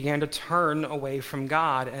Israelites began to turn away from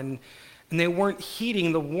God, and they weren't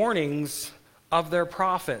heeding the warnings of their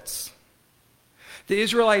prophets. The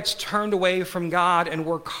Israelites turned away from God and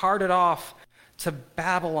were carted off to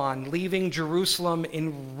Babylon, leaving Jerusalem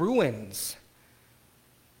in ruins.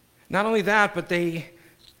 Not only that, but they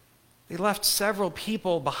left several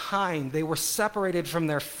people behind. They were separated from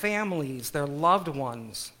their families, their loved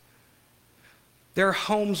ones. Their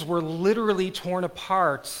homes were literally torn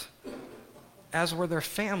apart, as were their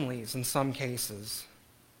families in some cases.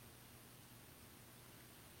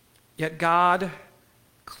 Yet God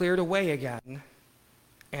cleared a way again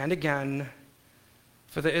and again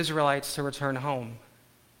for the Israelites to return home.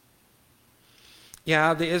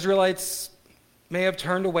 Yeah, the Israelites may have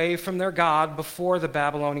turned away from their God before the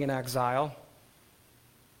Babylonian exile,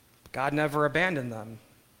 but God never abandoned them.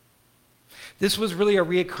 This was really a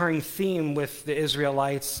reoccurring theme with the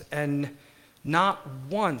Israelites, and not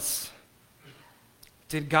once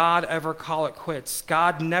did God ever call it quits.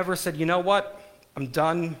 God never said, you know what, I'm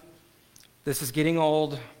done. This is getting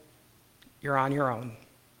old. You're on your own.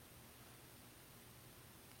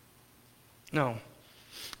 No.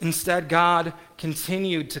 Instead, God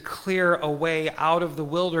continued to clear a way out of the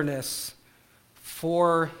wilderness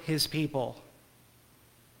for his people.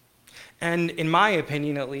 And in my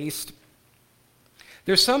opinion, at least,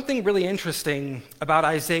 There's something really interesting about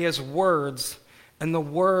Isaiah's words and the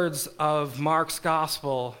words of Mark's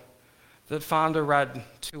gospel that Fonda read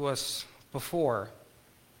to us before.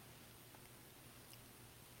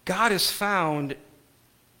 God is found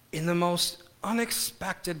in the most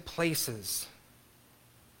unexpected places.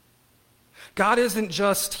 God isn't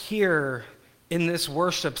just here in this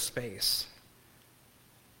worship space.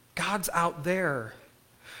 God's out there.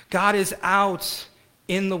 God is out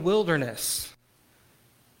in the wilderness.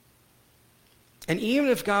 And even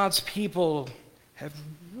if God's people have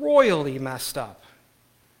royally messed up,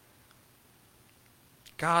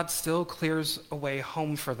 God still clears a way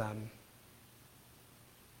home for them.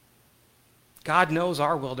 God knows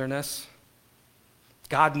our wilderness.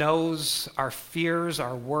 God knows our fears,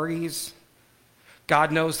 our worries.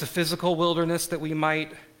 God knows the physical wilderness that we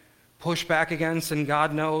might push back against, and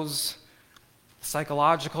God knows the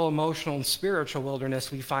psychological, emotional, and spiritual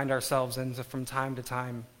wilderness we find ourselves in from time to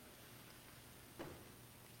time.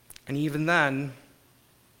 And even then,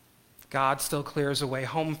 God still clears a way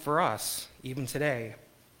home for us, even today.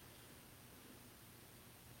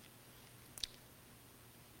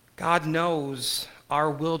 God knows our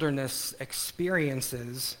wilderness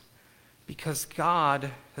experiences because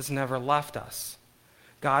God has never left us.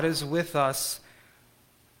 God is with us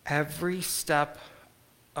every step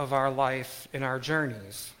of our life in our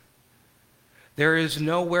journeys. There is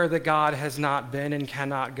nowhere that God has not been and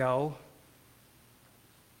cannot go.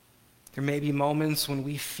 There may be moments when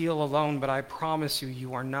we feel alone, but I promise you,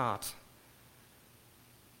 you are not.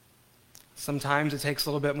 Sometimes it takes a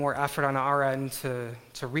little bit more effort on our end to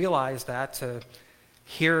realize that, to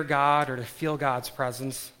hear God or to feel God's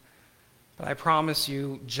presence. But I promise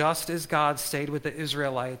you, just as God stayed with the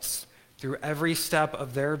Israelites through every step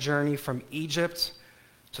of their journey from Egypt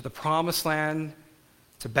to the Promised Land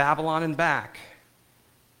to Babylon and back,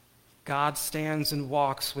 God stands and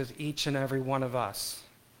walks with each and every one of us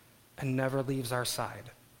and never leaves our side.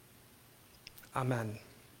 Amen.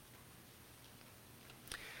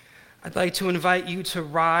 I'd like to invite you to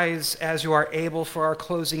rise as you are able for our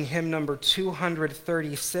closing hymn number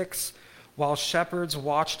 236, While Shepherds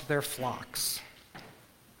Watched Their Flocks.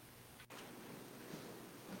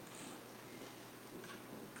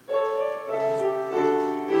 Thank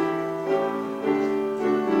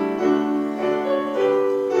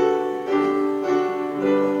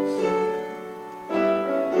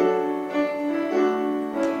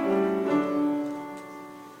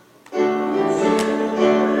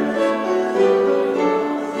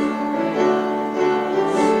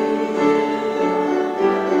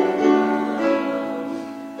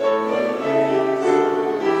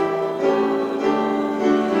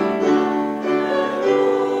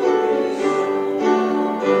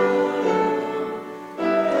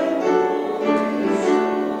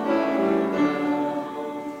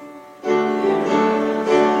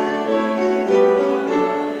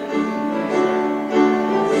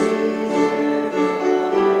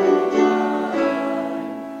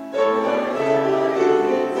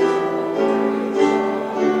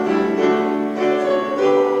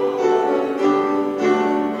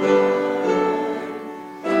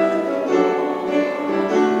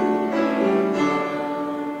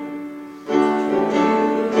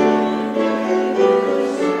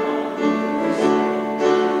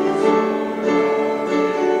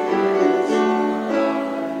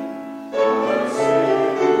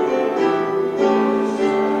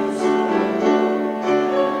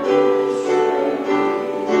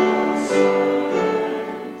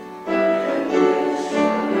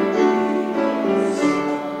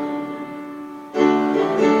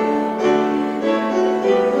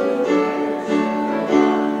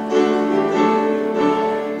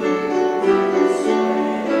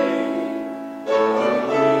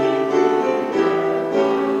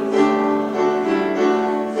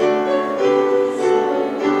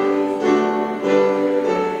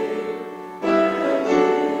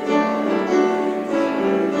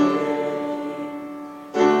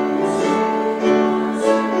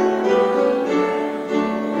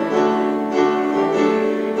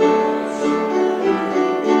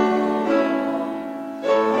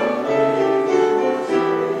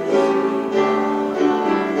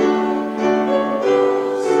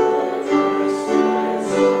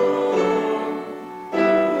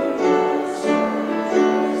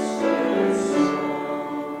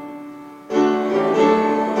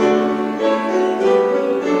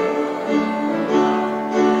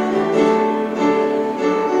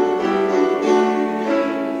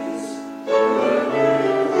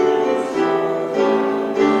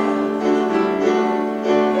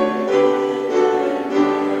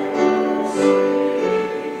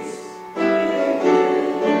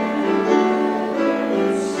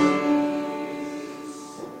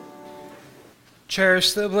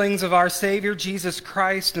Cherished siblings of our Savior Jesus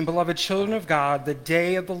Christ and beloved children of God, the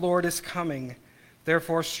day of the Lord is coming.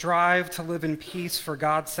 Therefore strive to live in peace, for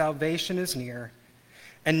God's salvation is near.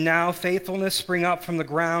 And now faithfulness spring up from the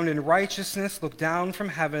ground, and righteousness look down from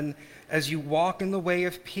heaven as you walk in the way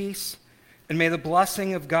of peace. And may the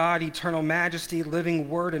blessing of God, eternal majesty, living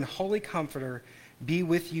word, and holy comforter be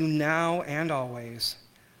with you now and always.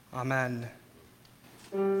 Amen.